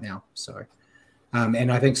team right now. So,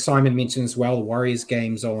 and I think Simon mentioned as well, the Warriors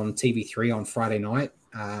games on TV3 on Friday night,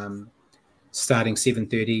 starting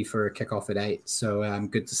 7:30 for a kickoff at 8. So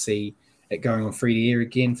good to see it going on free to air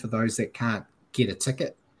again for those that can't get a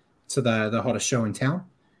ticket to the hottest show in town.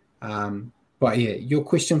 But yeah, your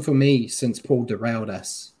question for me, since Paul derailed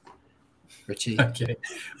us, Richie. Okay,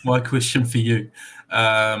 my question for you.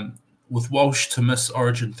 With Walsh to miss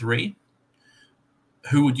Origin 3,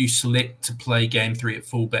 who would you select to play Game 3 at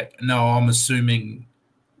fullback? Now, I'm assuming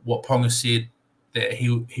what Ponga said, that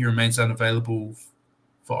he remains unavailable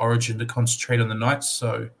for Origin to concentrate on the Knights.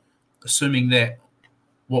 So, assuming that,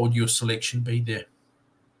 what would your selection be there?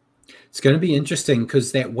 It's going to be interesting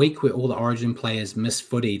because that week where all the Origin players miss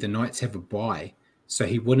footy, the Knights have a bye. So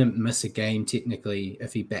he wouldn't miss a game technically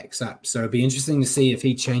if he backs up. So it'd be interesting to see if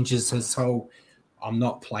he changes his whole I'm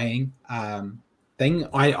not playing thing.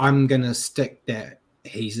 I'm going to stick that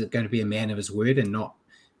he's going to be a man of his word and not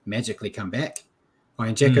magically come back.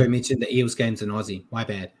 And Jacko mentioned the Eels games in Aussie. My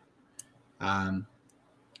bad. I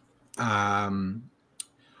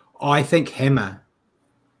think Hammer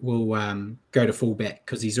will go to fullback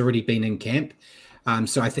because he's already been in camp.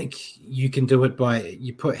 So I think you can do it by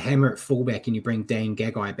you put Hammer at fullback and you bring Dane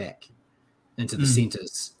Gagai back into the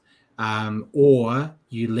centres. Or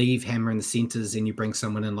you leave Hammer in the centres and you bring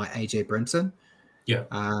someone in like AJ Brinson. Yeah.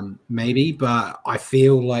 Maybe, but I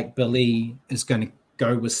feel like Billy is going to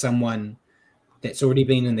go with someone that's already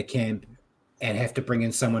been in the camp and have to bring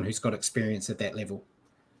in someone who's got experience at that level.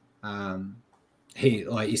 He,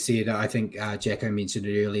 like you said, I think Jacko mentioned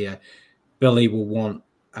it earlier, Billy will want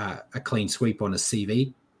a clean sweep on his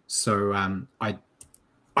CV. So I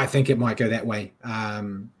think it might go that way.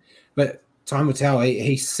 But time will tell.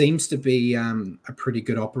 He seems to be a pretty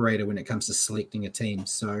good operator when it comes to selecting a team.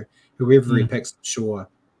 So whoever he picks, sure.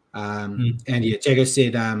 And yeah, Jacko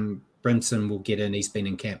said Brinson will get in. He's been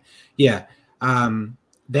in camp. Yeah,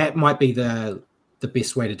 that might be the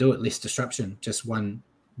best way to do it. Less disruption, just one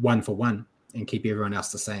for one, and keep everyone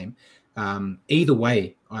else the same. Either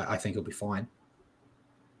way, I think it'll be fine.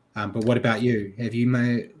 But what about you? Have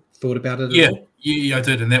you thought about it? Yeah, I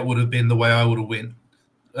did, and that would have been the way I would have went.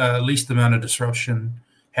 Least amount of disruption.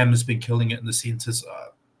 Hammer's been killing it in the centres.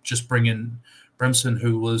 Just bring in Brimson,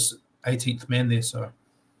 who was 18th man there. So,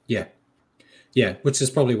 yeah, which is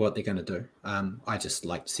probably what they're going to do. I just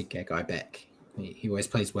like to see Gagai back. He always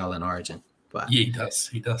plays well in Origin. But yeah,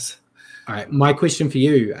 he does. All right, my question for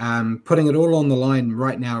you, putting it all on the line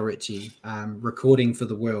right now, Richie, recording for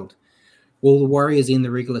the world. Will the Warriors end the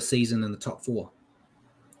regular season in the top 4?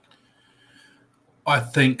 I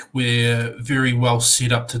think we're very well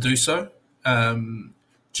set up to do so.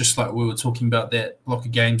 Just like we were talking about that block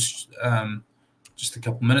of games just a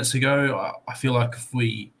couple minutes ago, I feel like if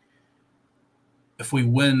we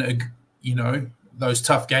win, those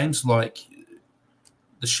tough games like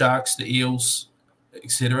the Sharks, the Eels,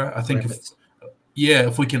 etc., I think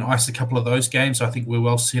if we can ice a couple of those games, I think we're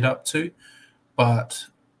well set up too. But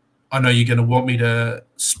I know you're going to want me to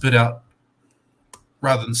spit out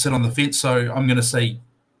rather than sit on the fence, so I'm going to say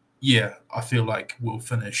yeah, I feel like we'll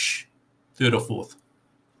finish third or fourth.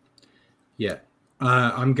 Yeah.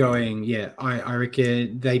 I'm going, I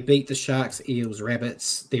reckon they beat the Sharks, Eels,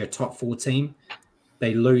 Rabbits. They're a top 4 team.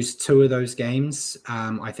 They lose 2 of those games.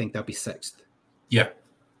 I think they'll be 6th. Yeah,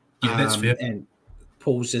 that's fair. And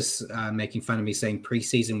Paul's just making fun of me saying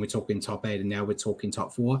preseason we're talking top 8 and now we're talking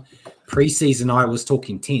top 4. Preseason I was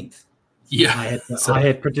talking 10th. Yeah, I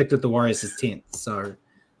had predicted the Warriors as 10th. So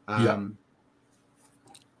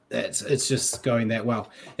it's just going that well.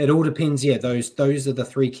 It all depends. Yeah, those are the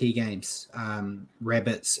 3 key games: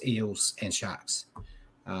 Rabbits, Eels, and Sharks.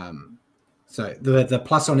 So the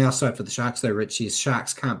plus on our side for the Sharks, though, Rich, is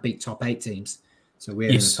Sharks can't beat top 8 teams, so we're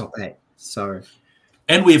in the top 8. So,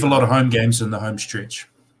 and we have a lot of home games in the home stretch.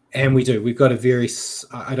 And we do. We've got a very,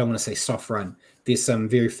 I don't want to say soft run. There's some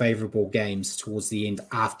very favourable games towards the end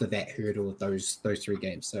after that hurdle of those 3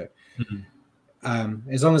 games. So.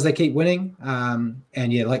 As long as they keep winning, and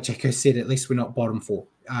like Jacko said, at least we're not bottom 4.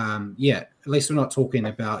 At least we're not talking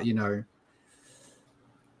about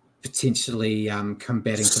potentially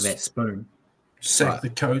combating for that spoon. Sack the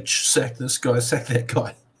coach, sack this guy, sack that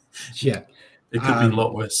guy. Yeah, it could be a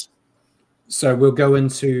lot worse. So we'll go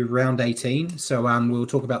into round 18. So we'll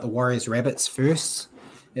talk about the Warriors Rabbits first.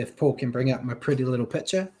 If Paul can bring up my pretty little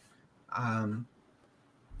picture.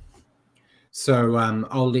 So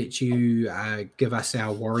I'll let you give us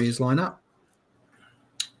our Warriors lineup.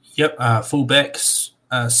 Yep, fullbacks,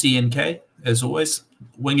 CNK, as always.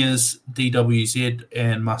 Wingers, DWZ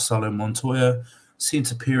and Marcelo Montoya.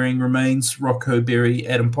 Centre pairing remains Rocco Berry,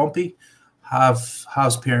 Adam Pompey.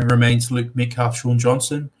 Halves pairing remains Luke Metcalf, Sean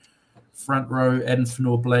Johnson. Front row, Adam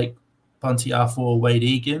Fanor-Blake, Bunty Arthur, Wade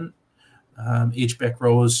Egan. Edge back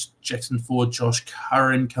rowers, Jackson Ford, Josh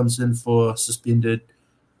Curran comes in for suspended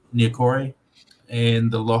Niokore.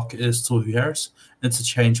 And the lock is Tohu Harris.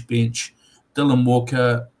 Interchange bench, Dylan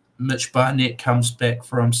Walker, Mitch Barnett comes back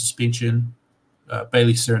from suspension,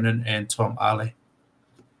 Bailey Cernan and Tom Ale.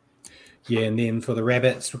 Yeah, and then for the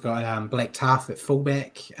Rabbits, we've got Black Taff at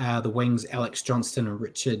fullback, the wings, Alex Johnston and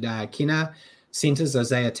Richard Kenner. Centres,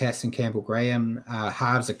 Isaiah Tass and Campbell Graham.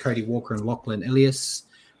 Halves are Cody Walker and Lachlan Ilias.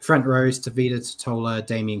 Front rows, Tavita Totola,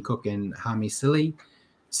 Damien Cook and Hami Silly.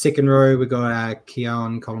 Second row, we got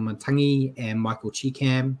Keon Kolomatangi and Michael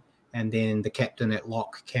Cheekham. And then the captain at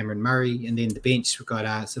lock, Cameron Murray. And then the bench, we've got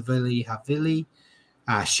Savili Havili,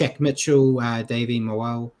 Shaq Mitchell, Davey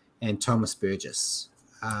Mowell, and Thomas Burgess.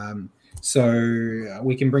 So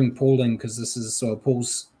we can bring Paul in because this is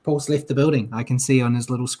Paul's left the building. I can see on his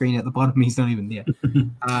little screen at the bottom he's not even there.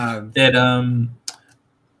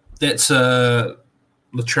 That's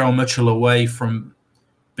Latrell Mitchell away from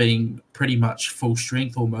being pretty much full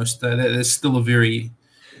strength almost. That's still a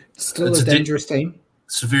dangerous team.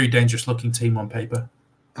 It's a very dangerous looking team on paper.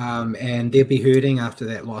 And they'll be hurting after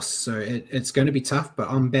that loss. So it's going to be tough, but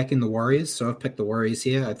I'm back in the Warriors. So I've picked the Warriors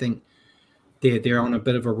here. I think they're on a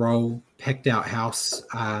bit of a roll, packed out house.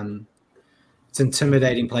 It's an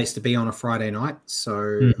intimidating place to be on a Friday night.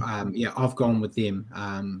 So I've gone with them.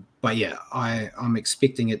 But I'm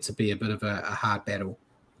expecting it to be a bit of a hard battle.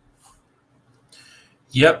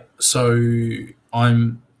 Yep. So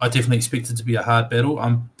I definitely expect it to be a hard battle.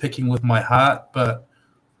 I'm picking with my heart, but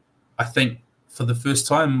I think for the first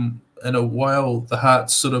time in a while, the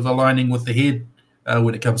heart's sort of aligning with the head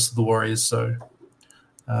when it comes to the Warriors. So,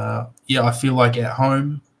 I feel like at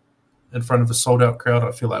home, in front of a sold-out crowd,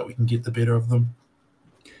 I feel like we can get the better of them.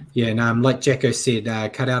 Yeah, and like Jacko said,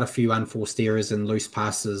 cut out a few unforced errors and loose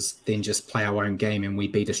passes, then just play our own game, and we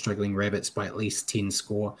beat a struggling Rabbits by at least 10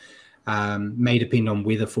 score. May depend on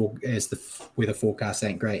weather as the weather forecast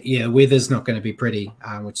ain't great. Yeah, the weather's not going to be pretty,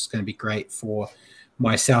 which is going to be great for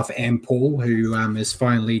myself and Paul, who is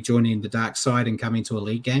finally joining the dark side and coming to a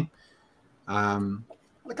league game. I've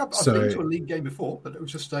been to a league game before, but it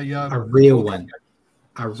was just a real one.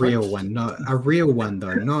 A real one, not a real one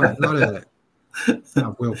though, not a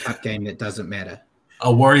World Cup game that doesn't matter.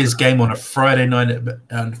 A Warriors game on a Friday night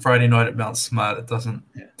at Mount Smart. It doesn't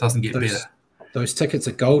get better. Those tickets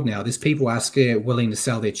are gold now. There's people willing to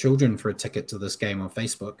sell their children for a ticket to this game on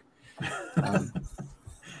Facebook.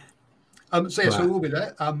 So we'll be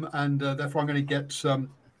there, and therefore I'm going to get.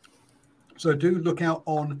 So do look out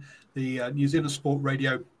on the New Zealand Sport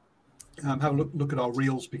Radio. Have a look at our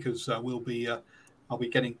reels because I'll be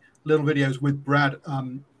getting little videos with Brad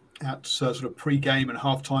at sort of pre-game and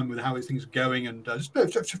halftime with how things are going, and just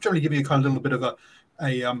generally giving you a little bit of a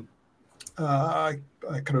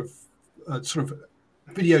kind of sort of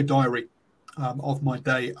video diary of my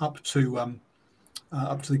day up to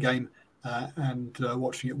the game and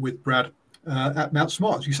watching it with Brad at Mount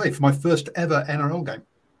Smart, as you say, for my first ever NRL game.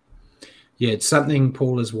 Yeah, it's something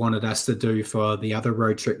Paul has wanted us to do for the other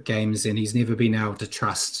road trip games, and he's never been able to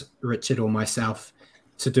trust Richard or myself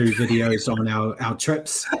to do videos on our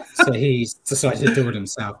trips. So he's decided to do it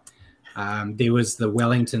himself. There was the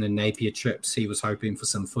Wellington and Napier trips. He was hoping for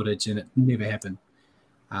some footage, and it never happened.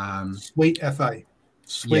 Sweet FA.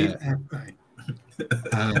 Sweet FA.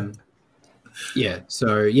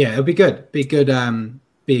 So it'll be good. Be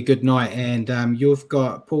a good night. And you've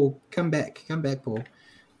got Paul. Come back, Paul.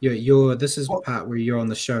 You're this is the part where you're on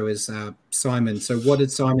the show is Simon. So what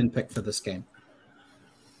did Simon pick for this game?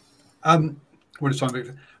 What did Simon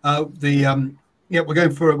pick? We're going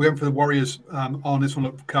for the Warriors on this one.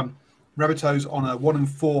 Look, Rabbitohs on a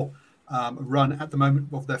 1-4 run at the moment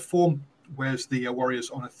of their form, whereas the Warriors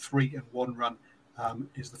on a 3-1 run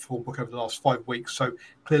is the form book over the last 5 weeks. So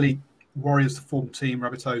clearly, Warriors the form team,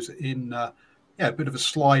 Rabbitohs in a bit of a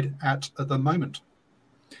slide at the moment.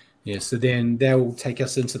 Yeah, so then they'll take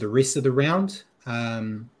us into the rest of the round.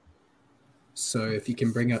 So if you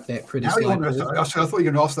can bring up that pretty slide. I thought you were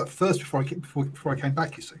going to ask that first before I came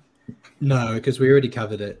back, you see. No, because we already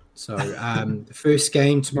covered it. So the first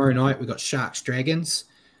game tomorrow night, we've got Sharks Dragons.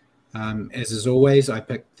 As always, I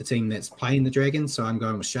picked the team that's playing the Dragons, so I'm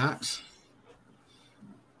going with Sharks.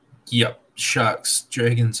 Yep, Sharks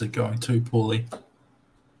Dragons are going too poorly.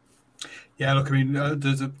 Yeah, look, I mean,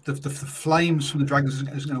 the flames from the Dragons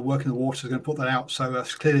is going to work in the water, is going to put that out. So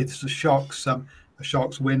clearly, this is a Sharks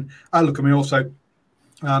win. Look, I mean, also,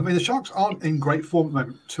 the Sharks aren't in great form at the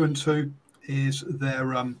moment. 2-2 is their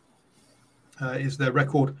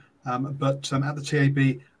record, but at the TAB,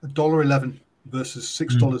 $1.11 versus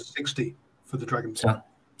 $6.60 for the Dragons.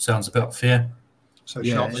 Sounds about fair. So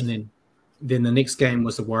yeah, Sharks. And then the next game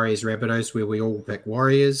was the Warriors Rabbitohs, where we all picked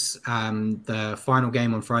Warriors. The final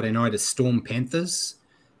game on Friday night is Storm Panthers.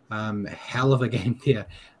 Hell of a game there.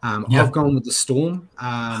 I've gone with the Storm.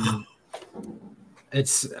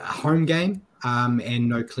 It's a home game and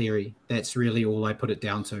no Cleary. That's really all I put it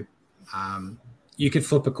down to. You could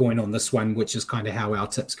flip a coin on this one, which is kind of how our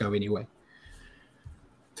tips go anyway.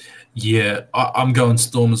 Yeah, I'm going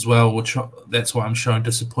Storm as well, which that's why I'm showing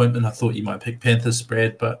disappointment. I thought you might pick Panthers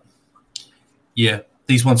spread, but yeah,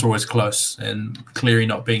 these ones are always close, and Cleary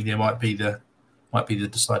not being there might be the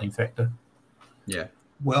deciding factor. Yeah.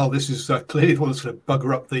 Well, this is clearly the one that's going to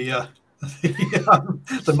bugger up the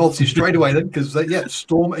multi straight away then, because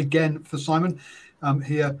Storm again for Simon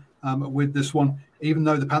here with this one. Even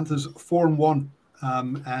though the Panthers 4-1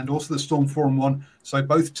 and also the Storm 4-1, so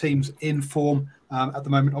both teams in form at the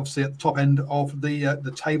moment. Obviously at the top end of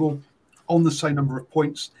the table, on the same number of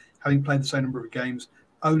points, having played the same number of games,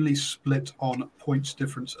 only split on points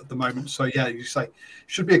difference at the moment. So yeah, you say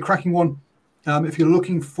should be a cracking one. If you're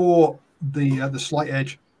looking for the slight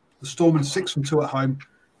edge, the Storm are 6-2 at home,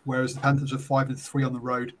 whereas the Panthers are 5-3 on the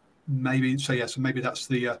road. Maybe so. Yeah, so maybe that's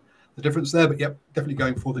the difference there. But yep, definitely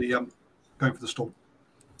going for the Storm.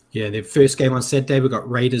 Yeah, the first game on Saturday, we've got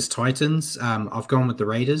Raiders Titans. I've gone with the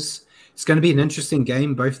Raiders. It's going to be an interesting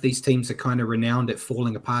game. Both these teams are kind of renowned at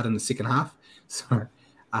falling apart in the second half. So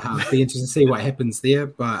it'll be interesting to see what happens there.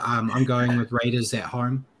 But I'm going with Raiders at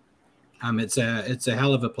home. It's a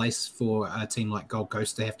hell of a place for a team like Gold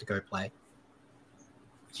Coast to have to go play.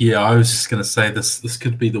 Yeah, I was just going to say this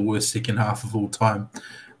could be the worst second half of all time.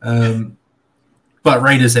 But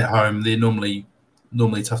Raiders at home, they're normally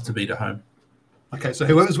tough to beat at home. Okay, so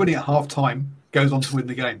whoever's winning at half time goes on to win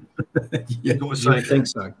the game. Yeah, I think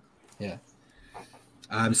so. Yeah.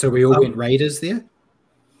 So we all went Raiders there?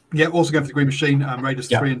 Yeah, also going for the Green Machine. Raiders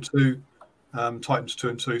 3-2, Titans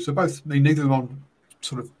 2-2. So both, neither of them on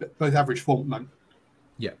sort of both average form at the moment.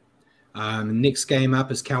 Yeah. Next game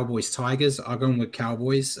up is Cowboys Tigers. I'll go with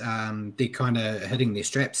Cowboys. They're kind of hitting their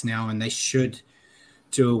straps now, and they should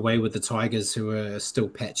do away with the Tigers, who are still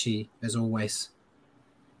patchy as always.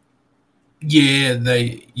 Yeah,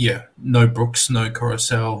 no Brooks, no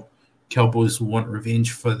Coruscant. Cowboys will want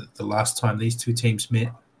revenge for the last time these two teams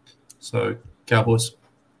met. So Cowboys.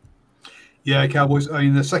 Yeah, Cowboys. I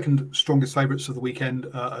mean, the second strongest favourites of the weekend,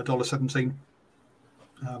 $1.17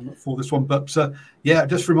 for this one. But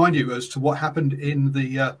just remind you as to what happened in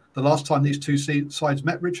the last time these two sides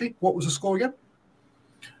met. Richie, what was the score again?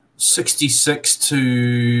 66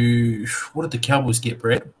 to what did the Cowboys get,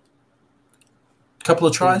 Brett? A couple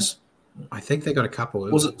of tries. I think they got a couple.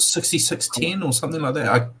 Was it 66-10 or something like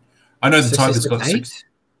that? I know the Tigers got 6.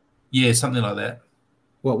 Yeah, something like that.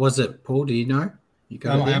 What was it, Paul? Do you know?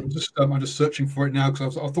 I'm just searching for it now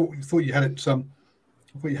because I thought you had it. I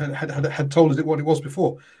thought you had told us what it was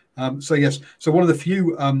before. So yes, so one of the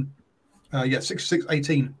few.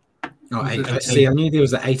 66-18. Oh, 8. See, I knew there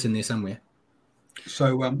was an 8 in there somewhere.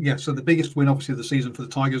 So so the biggest win obviously of the season for the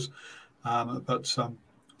Tigers.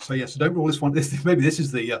 So don't rule this one. Maybe this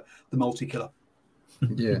is the multi-killer.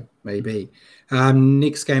 Yeah, maybe.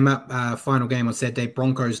 Next game up, final game on Saturday,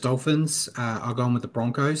 Broncos Dolphins. I'll go on with the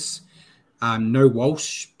Broncos. No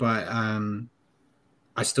Walsh, but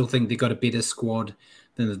I still think they got a better squad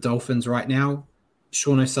than the Dolphins right now.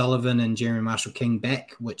 Sean O'Sullivan and Jeremy Marshall-King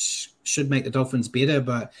back, which should make the Dolphins better,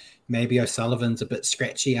 but maybe O'Sullivan's a bit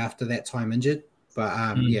scratchy after that time injured.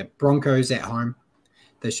 But Broncos at home,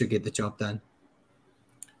 they should get the job done.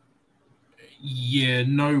 Yeah,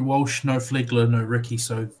 no Walsh, no Flegler, no Ricky,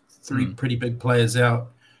 so three pretty big players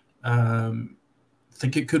out.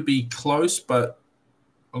 Think it could be close, but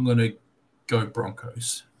I'm going to go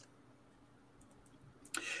Broncos.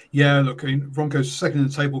 Yeah, look, I mean, Broncos second in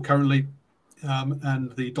the table currently,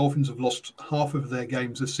 and the Dolphins have lost half of their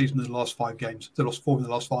games this season in the last 5 games. They lost 4 in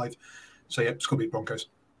the last 5. So, it's going to be Broncos.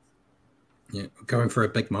 Yeah, going for a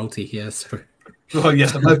big multi here. So. Well,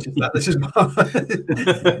 yes, I noticed that. This is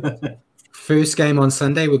First game on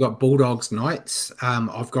Sunday, we've got Bulldogs Knights.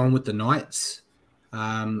 I've gone with the Knights.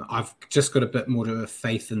 I've just got a bit more of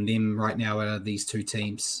faith in them right now out of these two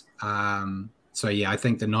teams. I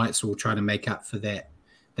think the Knights will try to make up for that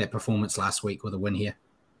performance last week with a win here.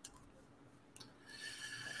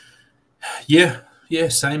 Yeah,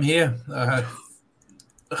 same here.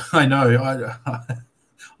 I know. I'm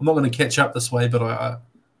not going to catch up this way, but I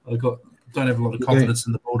don't have a lot of confidence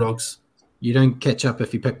in the Bulldogs. You don't catch up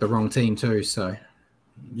if you pick the wrong team too, so.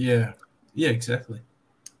 Yeah, exactly.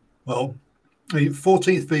 Well,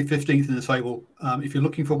 14th v 15th in the table. If you're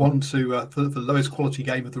looking for one for the lowest quality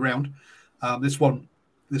game of the round, this one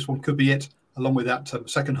could be it, along with that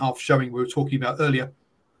second half showing we were talking about earlier.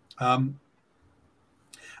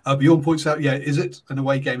 Bjorn points out, is it an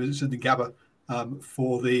away game? Is it in the Gabba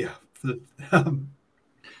for the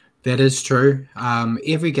That is true.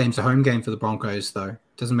 Every game's a home game for the Broncos, though.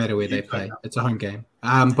 Doesn't matter where they play. It's a home game.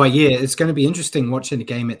 It's going to be interesting watching the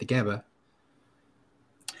game at the Gabba.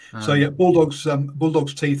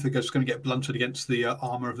 Bulldogs' teeth are just going to get blunted against the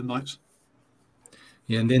armour of the Knights.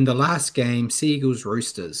 Yeah, and then the last game, Seagulls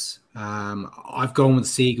Roosters. I've gone with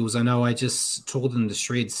Seagulls. I know I just tore them to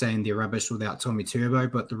shreds saying they're rubbish without Tommy Turbo,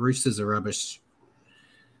 but the Roosters are rubbish.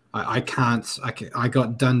 I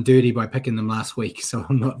got done dirty by picking them last week, so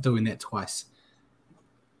I'm not doing that twice.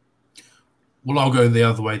 Well, I'll go the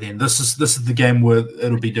other way then. This is the game where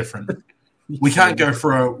it'll be different. We can't go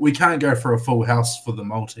for a full house for the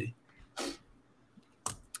multi.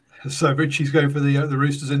 So Richie's going for the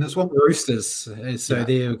Roosters in this one. Roosters. So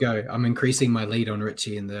there we go. I'm increasing my lead on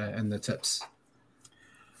Richie in the tips.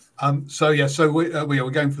 So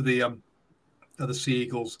we're going for the Sea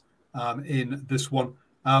Eagles in this one.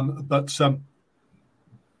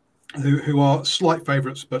 Who are slight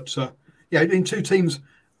favourites, but in two teams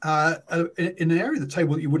in an area of the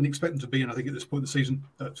table that you wouldn't expect them to be in. I think at this point in the season,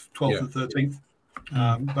 12th and 13th,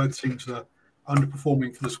 both teams are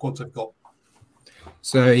underperforming for the squads they've got.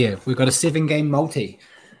 So we've got a 7-game multi.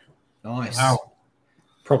 Nice. Wow.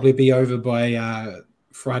 Probably be over by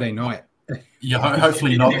Friday night. Yeah,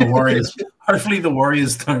 hopefully not the Warriors. Hopefully the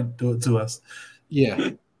Warriors don't do it to us. Yeah.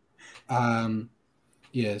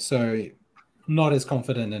 So not as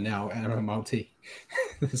confident in our multi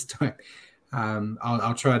this time.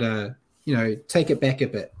 I'll try to, take it back a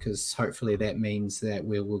bit because hopefully that means that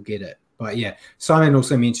we'll get it. But Simon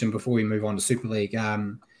also mentioned before we move on to Super League,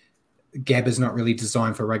 Gab is not really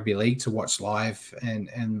designed for rugby league to watch live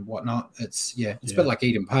and whatnot. It's a bit like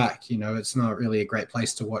Eden Park. It's not really a great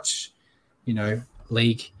place to watch,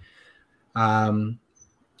 league.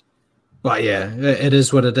 But it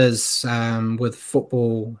is what it is with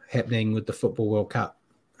football happening with the Football World Cup.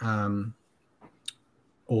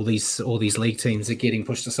 All these league teams are getting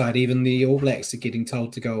pushed aside. Even the All Blacks are getting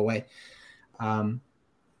told to go away.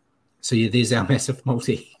 There's our massive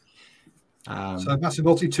multi. So massive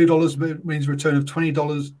multi, $2 means a return of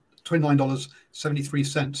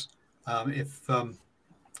 $29.73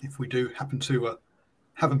 if we do happen to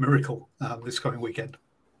have a miracle this coming weekend.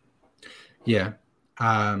 Yeah.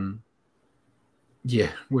 We're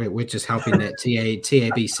just helping that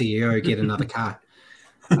TAB CEO get another car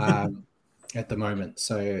at the moment.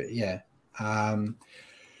 So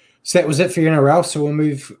so that was it for NRL. So we'll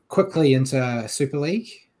move quickly into Super League.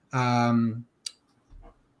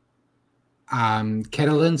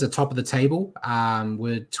 Catalans are top of the table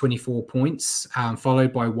with 24 points,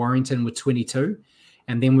 followed by Warrington with 22.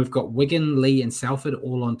 And then we've got Wigan, Leigh, and Salford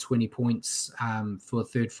all on 20 points for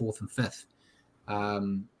third, fourth, and fifth.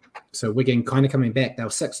 So Wigan kind of coming back. They were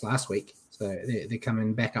 6th last week. So they're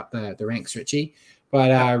coming back up the ranks, Richie.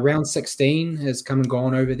 But round 16 has come and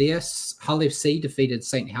gone over there. Hull FC defeated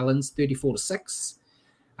St. Helens 34-6.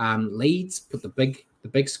 Leeds put the big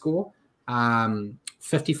score,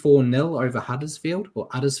 54-0 over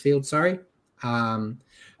Huddersfield, sorry.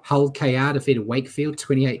 Hull KR defeated Wakefield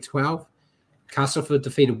 28-12. Castleford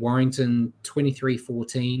defeated Warrington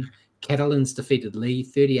 23-14. Catalans defeated Lee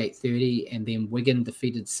 38-30, and then Wigan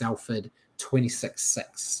defeated Salford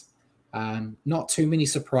 26-6. Not too many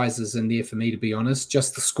surprises in there for me, to be honest.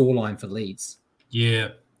 Just the scoreline for Leeds. Yeah,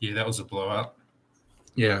 that was a blowout.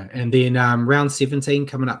 Yeah, and then round 17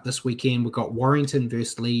 coming up this weekend, we've got Warrington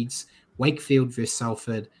versus Leeds, Wakefield versus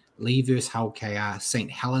Salford, Lee versus Hull KR, St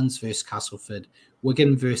Helens versus Castleford,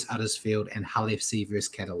 Wigan versus Huddersfield, and Hull FC versus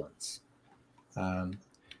Catalans.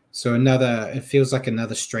 So it feels like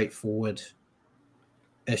another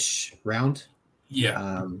straightforward-ish round.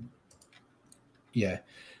 Yeah.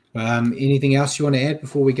 Anything else you want to add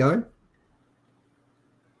before we go?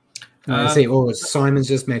 Simon's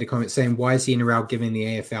just made a comment saying, why is the NRL giving the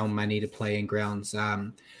AFL money to play in grounds?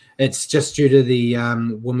 It's just due to the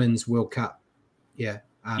Women's World Cup.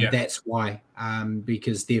 That's why.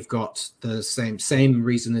 Because they've got the same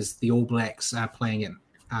reason as the All Blacks are playing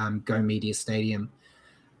at Go Media Stadium.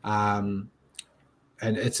 And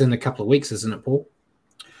it's in a couple of weeks, isn't it, Paul?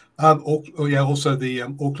 Also the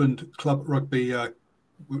Auckland Club Rugby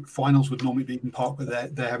finals would normally be in Park,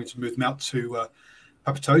 but they're having to move them out to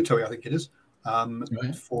Papatoetoe, I think it is,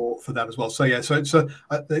 for that as well. So it's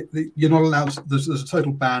you're not allowed. There's a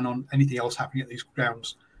total ban on anything else happening at these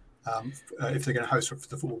grounds if they're going to host for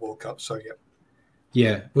the Football World Cup. So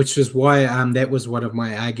yeah, which is why that was one of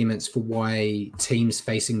my arguments for why teams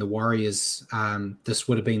facing the Warriors, this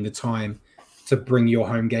would have been the time to bring your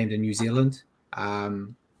home game to New Zealand.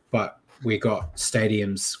 But we got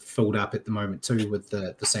stadiums filled up at the moment too with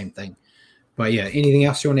the same thing. But yeah, anything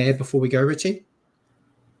else you want to add before we go, Richie?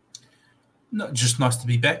 No, just nice to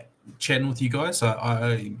be back chatting with you guys.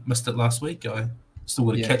 I missed it last week. I still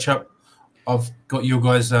got to catch up. I've got your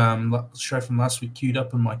guys' show from last week queued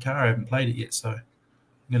up in my car. I haven't played it yet, so I'm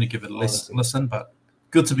going to give it a listen. But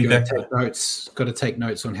good to be back. Got to take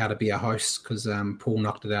notes on how to be a host because Paul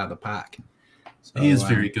knocked it out of the park. So, he is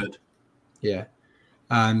very good. Yeah.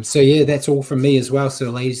 That's all from me as well. So,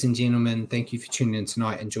 ladies and gentlemen, thank you for tuning in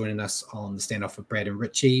tonight and joining us on the Standoff with Brad and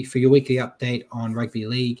Richie. For your weekly update on Rugby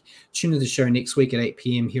League, tune in to the show next week at 8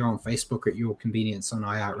 p.m. here on Facebook at your convenience on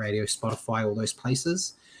iHeartRadio, Spotify, all those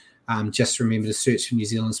places. Just remember to search for New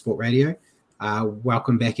Zealand Sport Radio.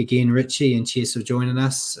 Welcome back again, Richie, and cheers for joining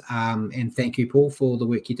us. And thank you, Paul, for all the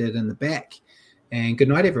work you did in the back. And good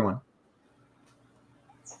night, everyone.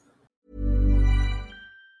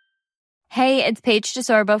 Hey, it's Paige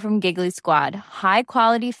DeSorbo from Giggly Squad. High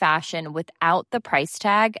quality fashion without the price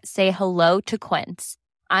tag. Say hello to Quince.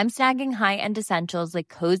 I'm snagging high-end essentials like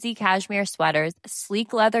cozy cashmere sweaters,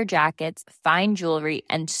 sleek leather jackets, fine jewelry,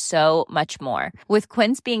 and so much more. With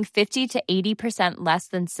Quince being 50 to 80% less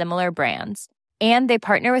than similar brands. And they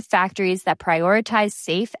partner with factories that prioritize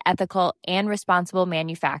safe, ethical, and responsible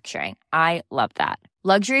manufacturing. I love that.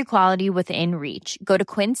 Luxury quality within reach. Go to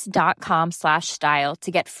quince.com/style to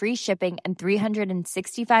get free shipping and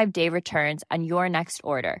 365-day returns on your next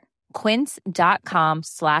order.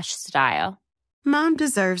 Quince.com/style. Mom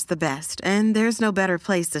deserves the best, and there's no better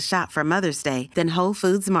place to shop for Mother's Day than Whole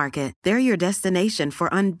Foods Market. They're your destination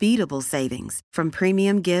for unbeatable savings, from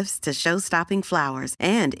premium gifts to show-stopping flowers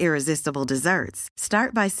and irresistible desserts.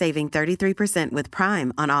 Start by saving 33% with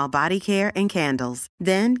Prime on all body care and candles.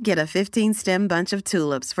 Then get a 15-stem bunch of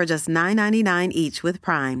tulips for just $9.99 each with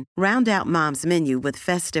Prime. Round out Mom's menu with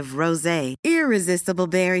festive rosé, irresistible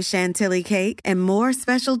berry chantilly cake, and more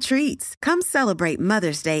special treats. Come celebrate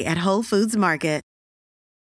Mother's Day at Whole Foods Market.